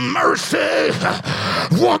 but mercy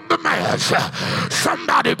won the match.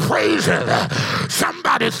 Somebody praise him.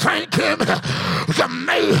 Somebody thank him. The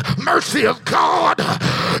mercy of God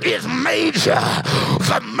is major.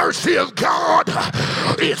 The mercy of God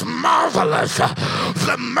is marvelous.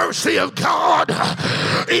 The mercy of God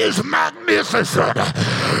is magnificent.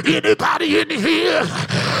 Anybody in here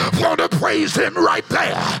want to praise him right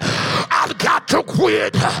there? I've got to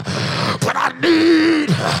quit, but I need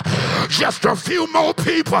just a few more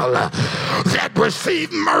people that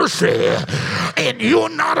receive mercy, and you're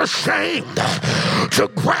not ashamed to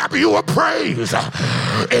grab you a praise,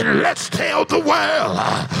 and let's tell the world,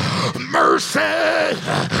 mercy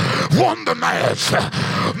won the match.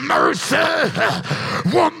 Mercy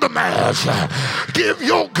won the match. Give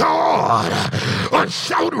your God a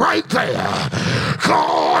shout right there.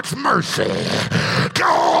 God's mercy.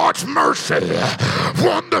 God's mercy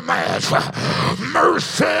won the match.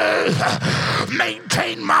 Mercy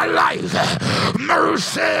maintained my life.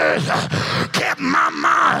 Mercy kept my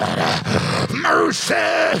mind. Mercy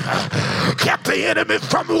kept the enemy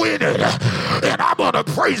from winning. And I'm going to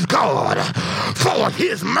praise God for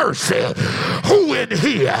his mercy. Who in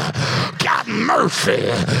here got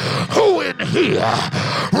mercy? Who in here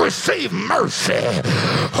received mercy?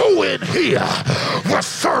 Who in here will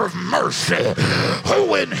serve mercy?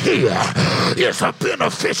 Who in here is a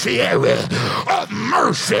beneficiary of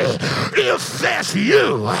mercy? If that's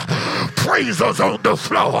you, praise us on the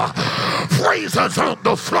floor. Praise us on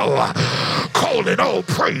the floor. Calling all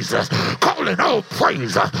praises. Calling all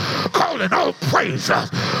praises. Calling all praises.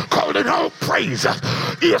 Calling all praises.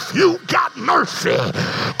 If you got mercy,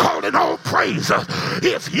 calling all praises.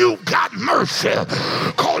 If you got mercy,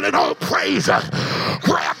 calling all praises.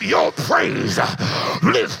 Grab your praise.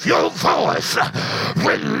 Lift your voice.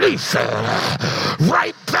 Release it.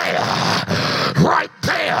 Right there. Right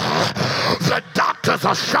there. The doctors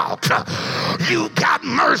are shocked. You got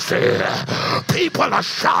mercy. People are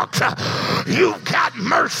shocked. You got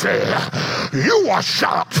mercy. You are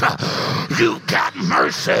shocked. You got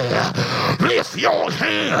mercy. Lift your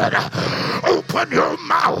hand. Open your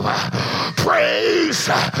mouth. Praise.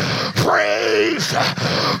 Praise.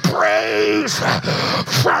 Praise.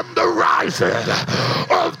 From the rising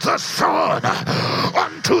of the sun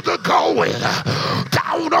unto the going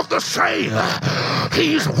down of the same.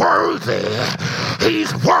 He's worthy.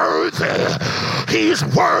 He's worthy. He's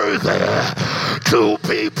worthy to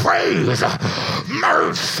be praised.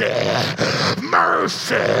 Mercy.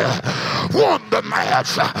 Mercy won the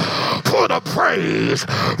match. Put a praise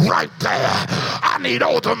right there. I need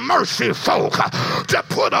all the mercy folk to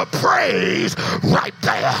put a praise right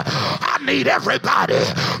there. I need everybody.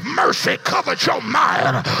 Mercy covered your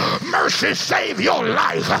mind. Mercy saved your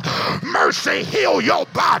life. Mercy heal your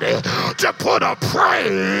body. To put a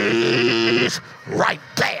praise right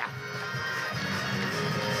there.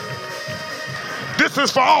 This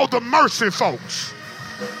is for all the mercy folks.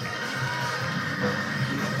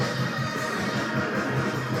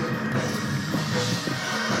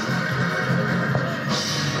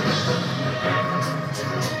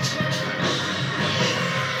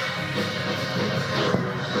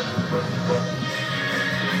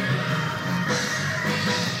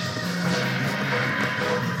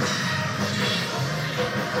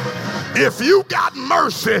 If you got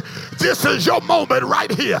mercy, this is your moment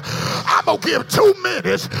right here. I'm going to give 2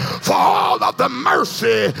 minutes for all of the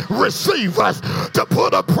mercy receivers to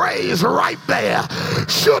put a praise right there.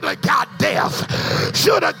 Should have got death.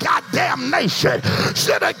 Should have got damnation.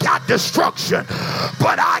 Should have got destruction.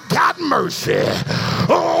 But I got mercy.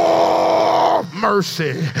 Oh,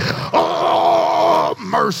 mercy. Oh,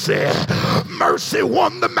 mercy. Mercy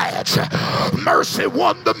won the match. Mercy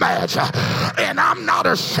won the match. And I'm not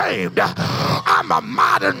ashamed. I'm a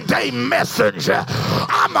modern day messenger.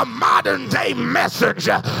 I'm a modern day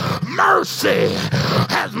messenger. Mercy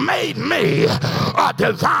has made me a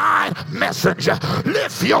divine messenger.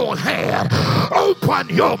 Lift your hand. Open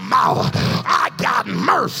your mouth. I got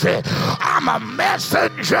mercy. I'm a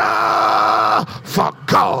messenger for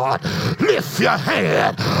God. Lift your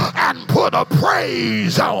hand and put a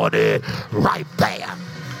praise on it right there.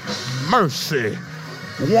 Mercy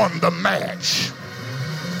won the match.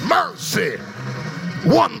 Mercy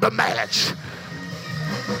won the match.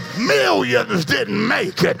 Millions didn't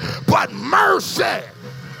make it, but mercy.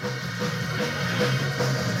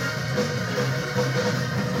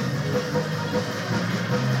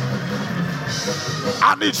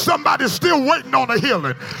 I need somebody still waiting on a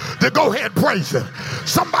healing to go ahead and praise him.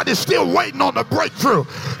 Somebody still waiting on the breakthrough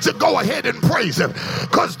to go ahead and praise him.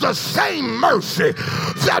 Because the same mercy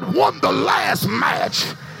that won the last match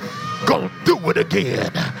gonna do it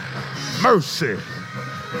again. Mercy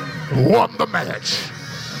won the match.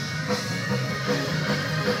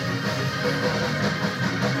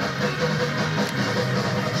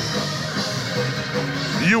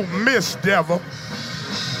 You missed, devil.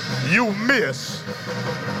 You missed.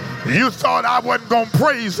 You thought I wasn't going to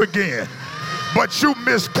praise again, but you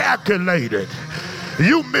miscalculated.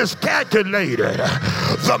 You miscalculated.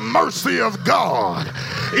 The mercy of God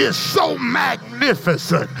is so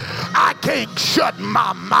magnificent, I can't shut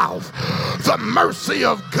my mouth. The mercy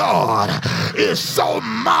of God is so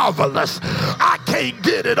marvelous, I can't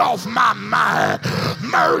get it off my mind.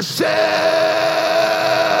 Mercy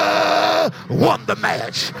won the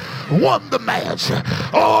match. Won the match.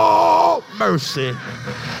 Oh, mercy.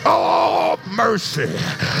 Oh, mercy.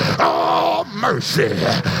 Oh, mercy.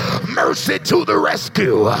 Mercy to the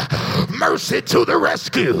rescue. Mercy to the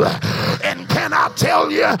rescue. And can I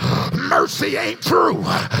tell you, mercy ain't through.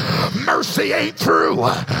 Mercy ain't through.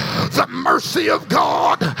 The mercy of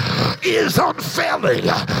God is unfailing.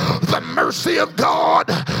 The mercy of God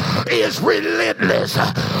is relentless.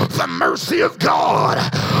 The mercy of God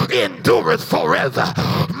endureth forever.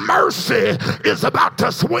 Mercy is about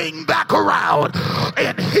to swing back around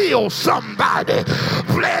and heal somebody,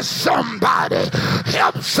 bless somebody,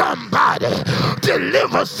 help somebody,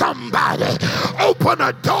 deliver somebody, open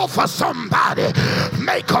a door for somebody,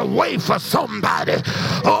 make a way for somebody.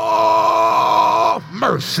 Oh,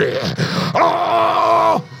 mercy.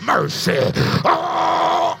 Oh, mercy.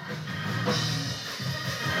 Oh.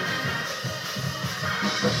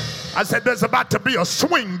 I said there's about to be a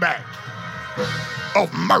swing back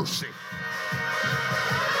of mercy.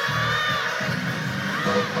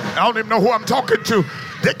 I don't even know who I'm talking to.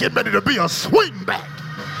 They're getting ready to be a swing back.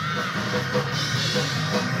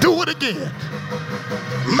 Do it again.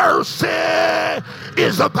 Mercy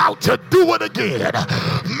is about to do it again.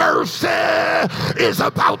 Mercy is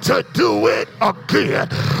about to do it again.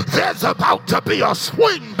 There's about to be a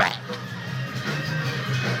swing back.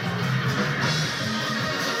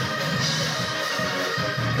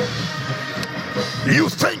 You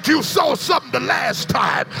think you saw something the last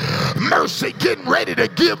time. Mercy getting ready to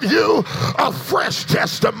give you a fresh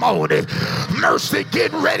testimony. Mercy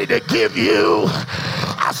getting ready to give you,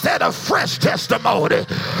 I said, a fresh testimony.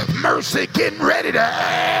 Mercy getting ready to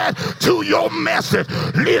add to your message.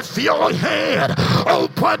 Lift your hand.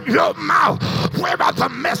 Open your mouth. Where are the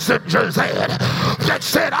messengers at that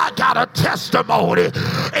said, I got a testimony?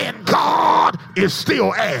 And God is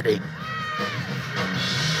still adding.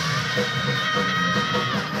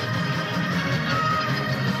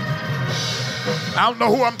 I don't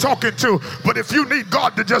know who I'm talking to, but if you need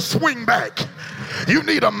God to just swing back, you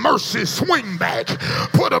need a mercy swing back,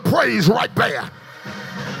 put a praise right there.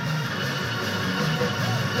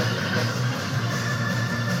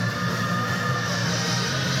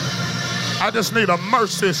 I just need a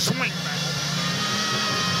mercy swing back.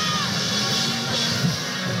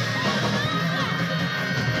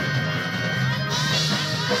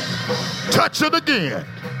 Touch it again.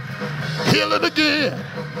 Heal it again.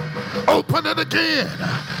 Open it again.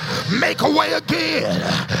 Make a way again.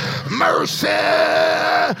 Mercy,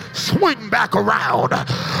 swing back around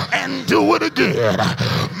and do it again.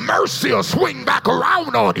 Mercy will swing back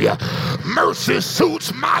around on you. Mercy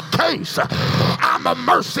suits my case. I'm a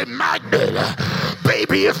mercy magnet.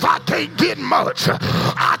 Baby, if I can't get much,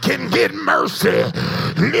 I can get mercy.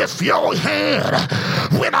 Lift your hand.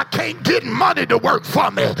 When I can't get money to work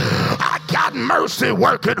for me, I got mercy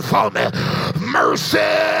working for me. Mercy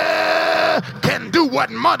can do what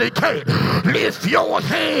money can't. Lift your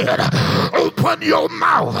hand. Open your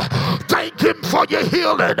mouth. Thank him for your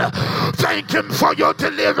healing. Thank him for your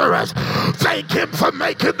deliverance. Thank him for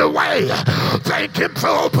making the way. Thank him for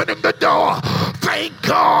opening the door. Thank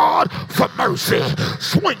God for mercy.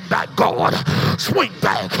 Swing back, God. Swing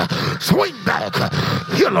back. Swing back.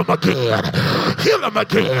 Heal him again. Heal him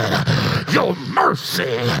again. Your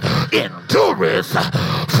mercy endureth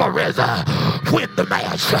forever. Win the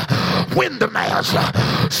match. Win the match.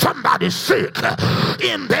 Somebody's sick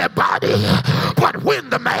in their body, but win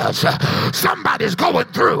the match. Somebody's going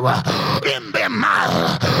through in their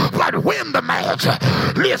mind, but win the match.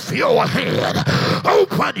 Lift your head.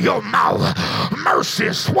 Open your mouth.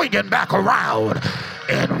 Mercy swinging back around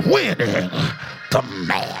and winning the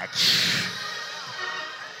match.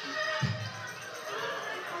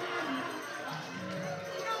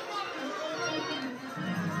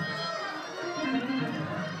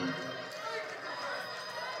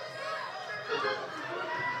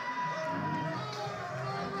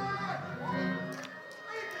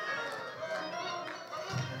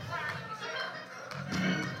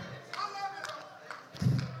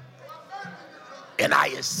 and I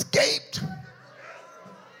escaped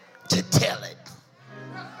to tell it.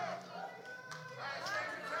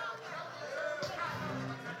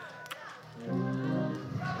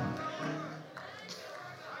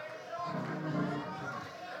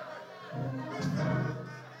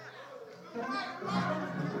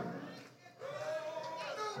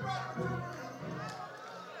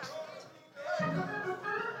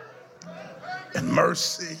 And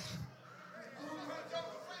Mercy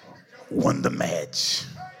won the match.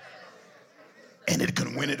 And it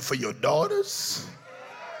could win it for your daughters.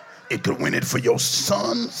 It could win it for your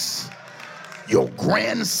sons, your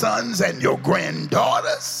grandsons, and your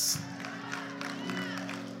granddaughters.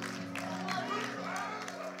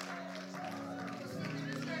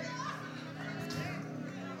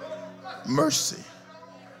 Mercy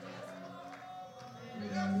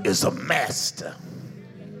is a master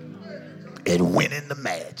at winning the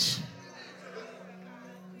match.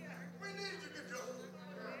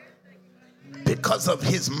 Because of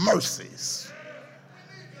his mercies,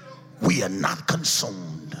 we are not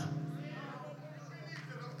consumed.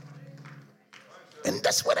 And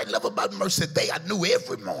that's what I love about Mercy. They are new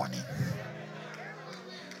every morning.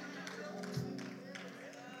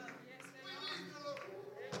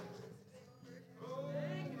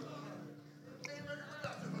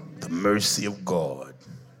 The mercy of God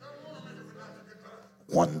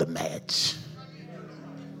won the match.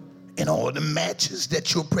 In all the matches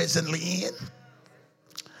that you're presently in,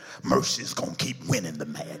 Mercy is going to keep winning the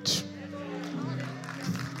match.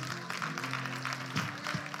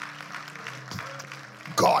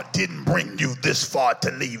 God didn't bring you this far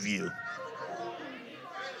to leave you.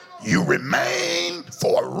 You remain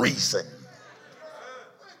for a reason.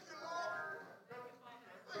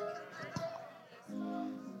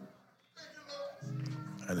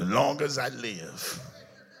 And as long as I live,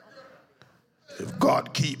 if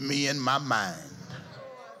God keep me in my mind,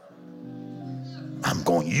 I'm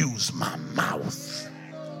going to use my mouth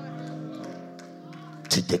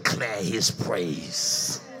to declare his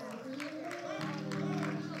praise.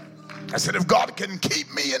 I said, if God can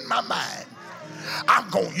keep me in my mind, I'm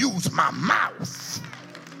going to use my mouth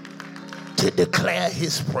to declare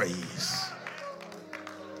his praise.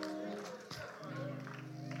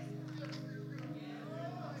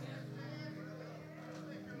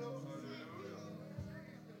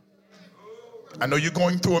 I know you're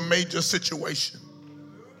going through a major situation,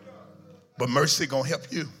 but Mercy gonna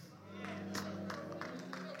help you.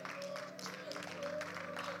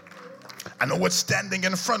 I know what's standing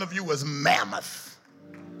in front of you is mammoth,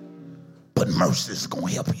 but Mercy's gonna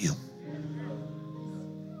help you.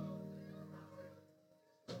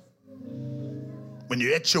 When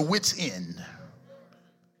you're at your wit's end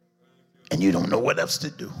and you don't know what else to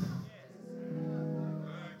do,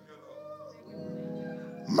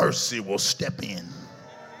 Mercy will step in.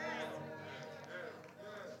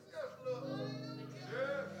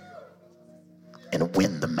 And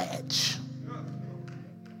win the match.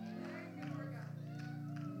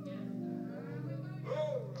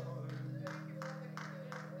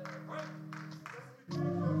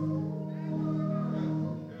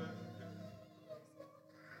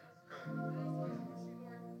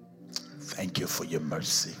 Thank you for your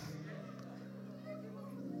mercy.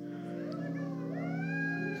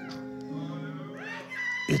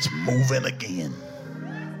 It's moving again.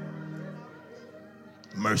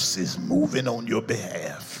 Mercy's moving on your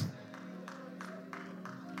behalf.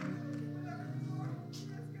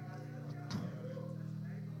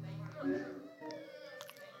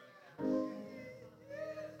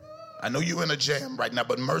 I know you're in a jam right now,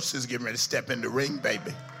 but Mercy's getting ready to step in the ring,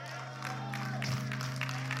 baby.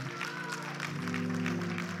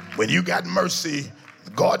 When you got mercy,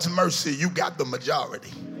 God's mercy, you got the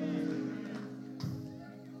majority.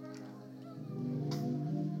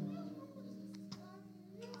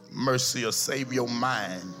 Mercy will save your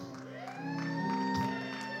mind.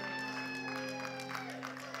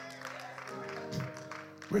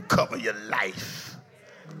 Recover your life.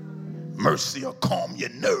 Mercy will calm your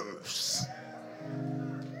nerves.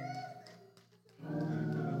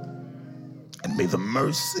 And may the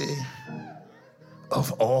mercy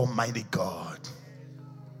of Almighty God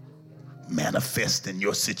manifest in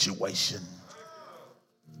your situation.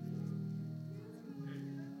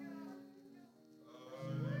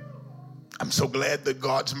 I'm so glad that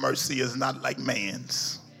God's mercy is not like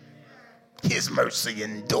man's. His mercy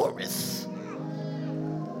endureth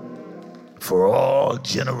for all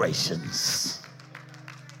generations.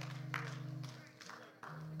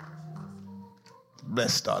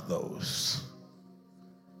 Blessed are those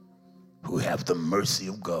who have the mercy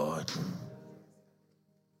of God.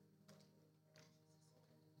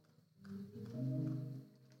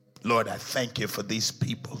 Lord, I thank you for these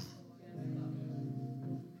people.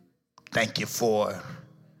 Thank you for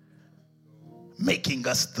making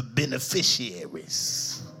us the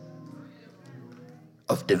beneficiaries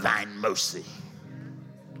of divine mercy.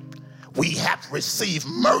 We have received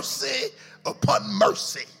mercy upon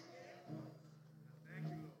mercy.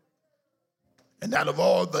 And out of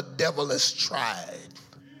all the devil has tried,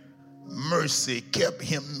 mercy kept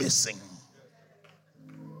him missing.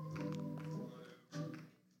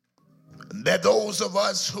 And there are those of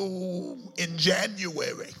us who in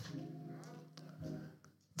January,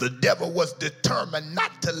 the devil was determined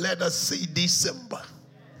not to let us see December.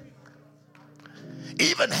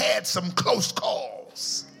 Even had some close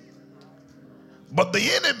calls. But the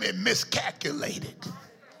enemy miscalculated.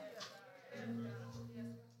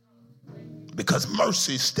 Because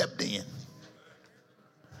mercy stepped in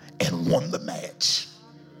and won the match.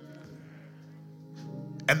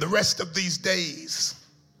 And the rest of these days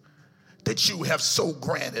that you have so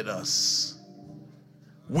granted us,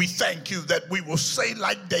 we thank you that we will say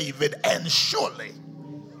like David, and surely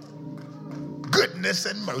goodness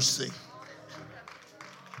and mercy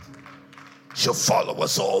shall follow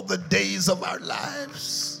us all the days of our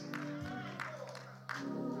lives.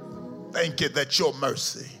 Thank you that your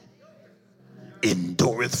mercy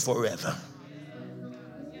endureth forever.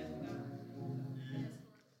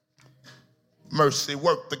 Mercy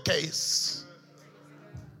worked the case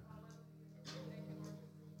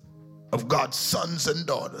of God's sons and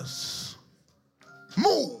daughters.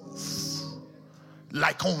 Move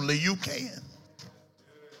like only you can.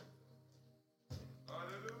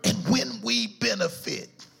 And when we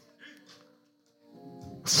benefit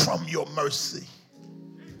from your mercy,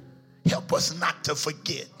 help us not to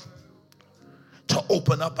forget to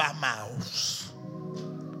open up our mouths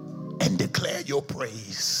and declare your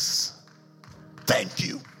praise. Thank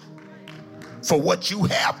you for what you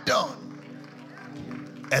have done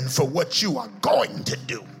and for what you are going to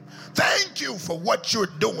do. Thank you for what you're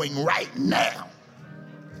doing right now.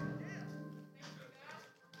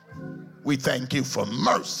 We thank you for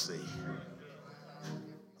mercy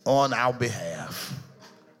on our behalf.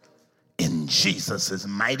 In Jesus'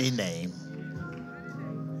 mighty name,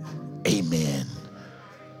 amen.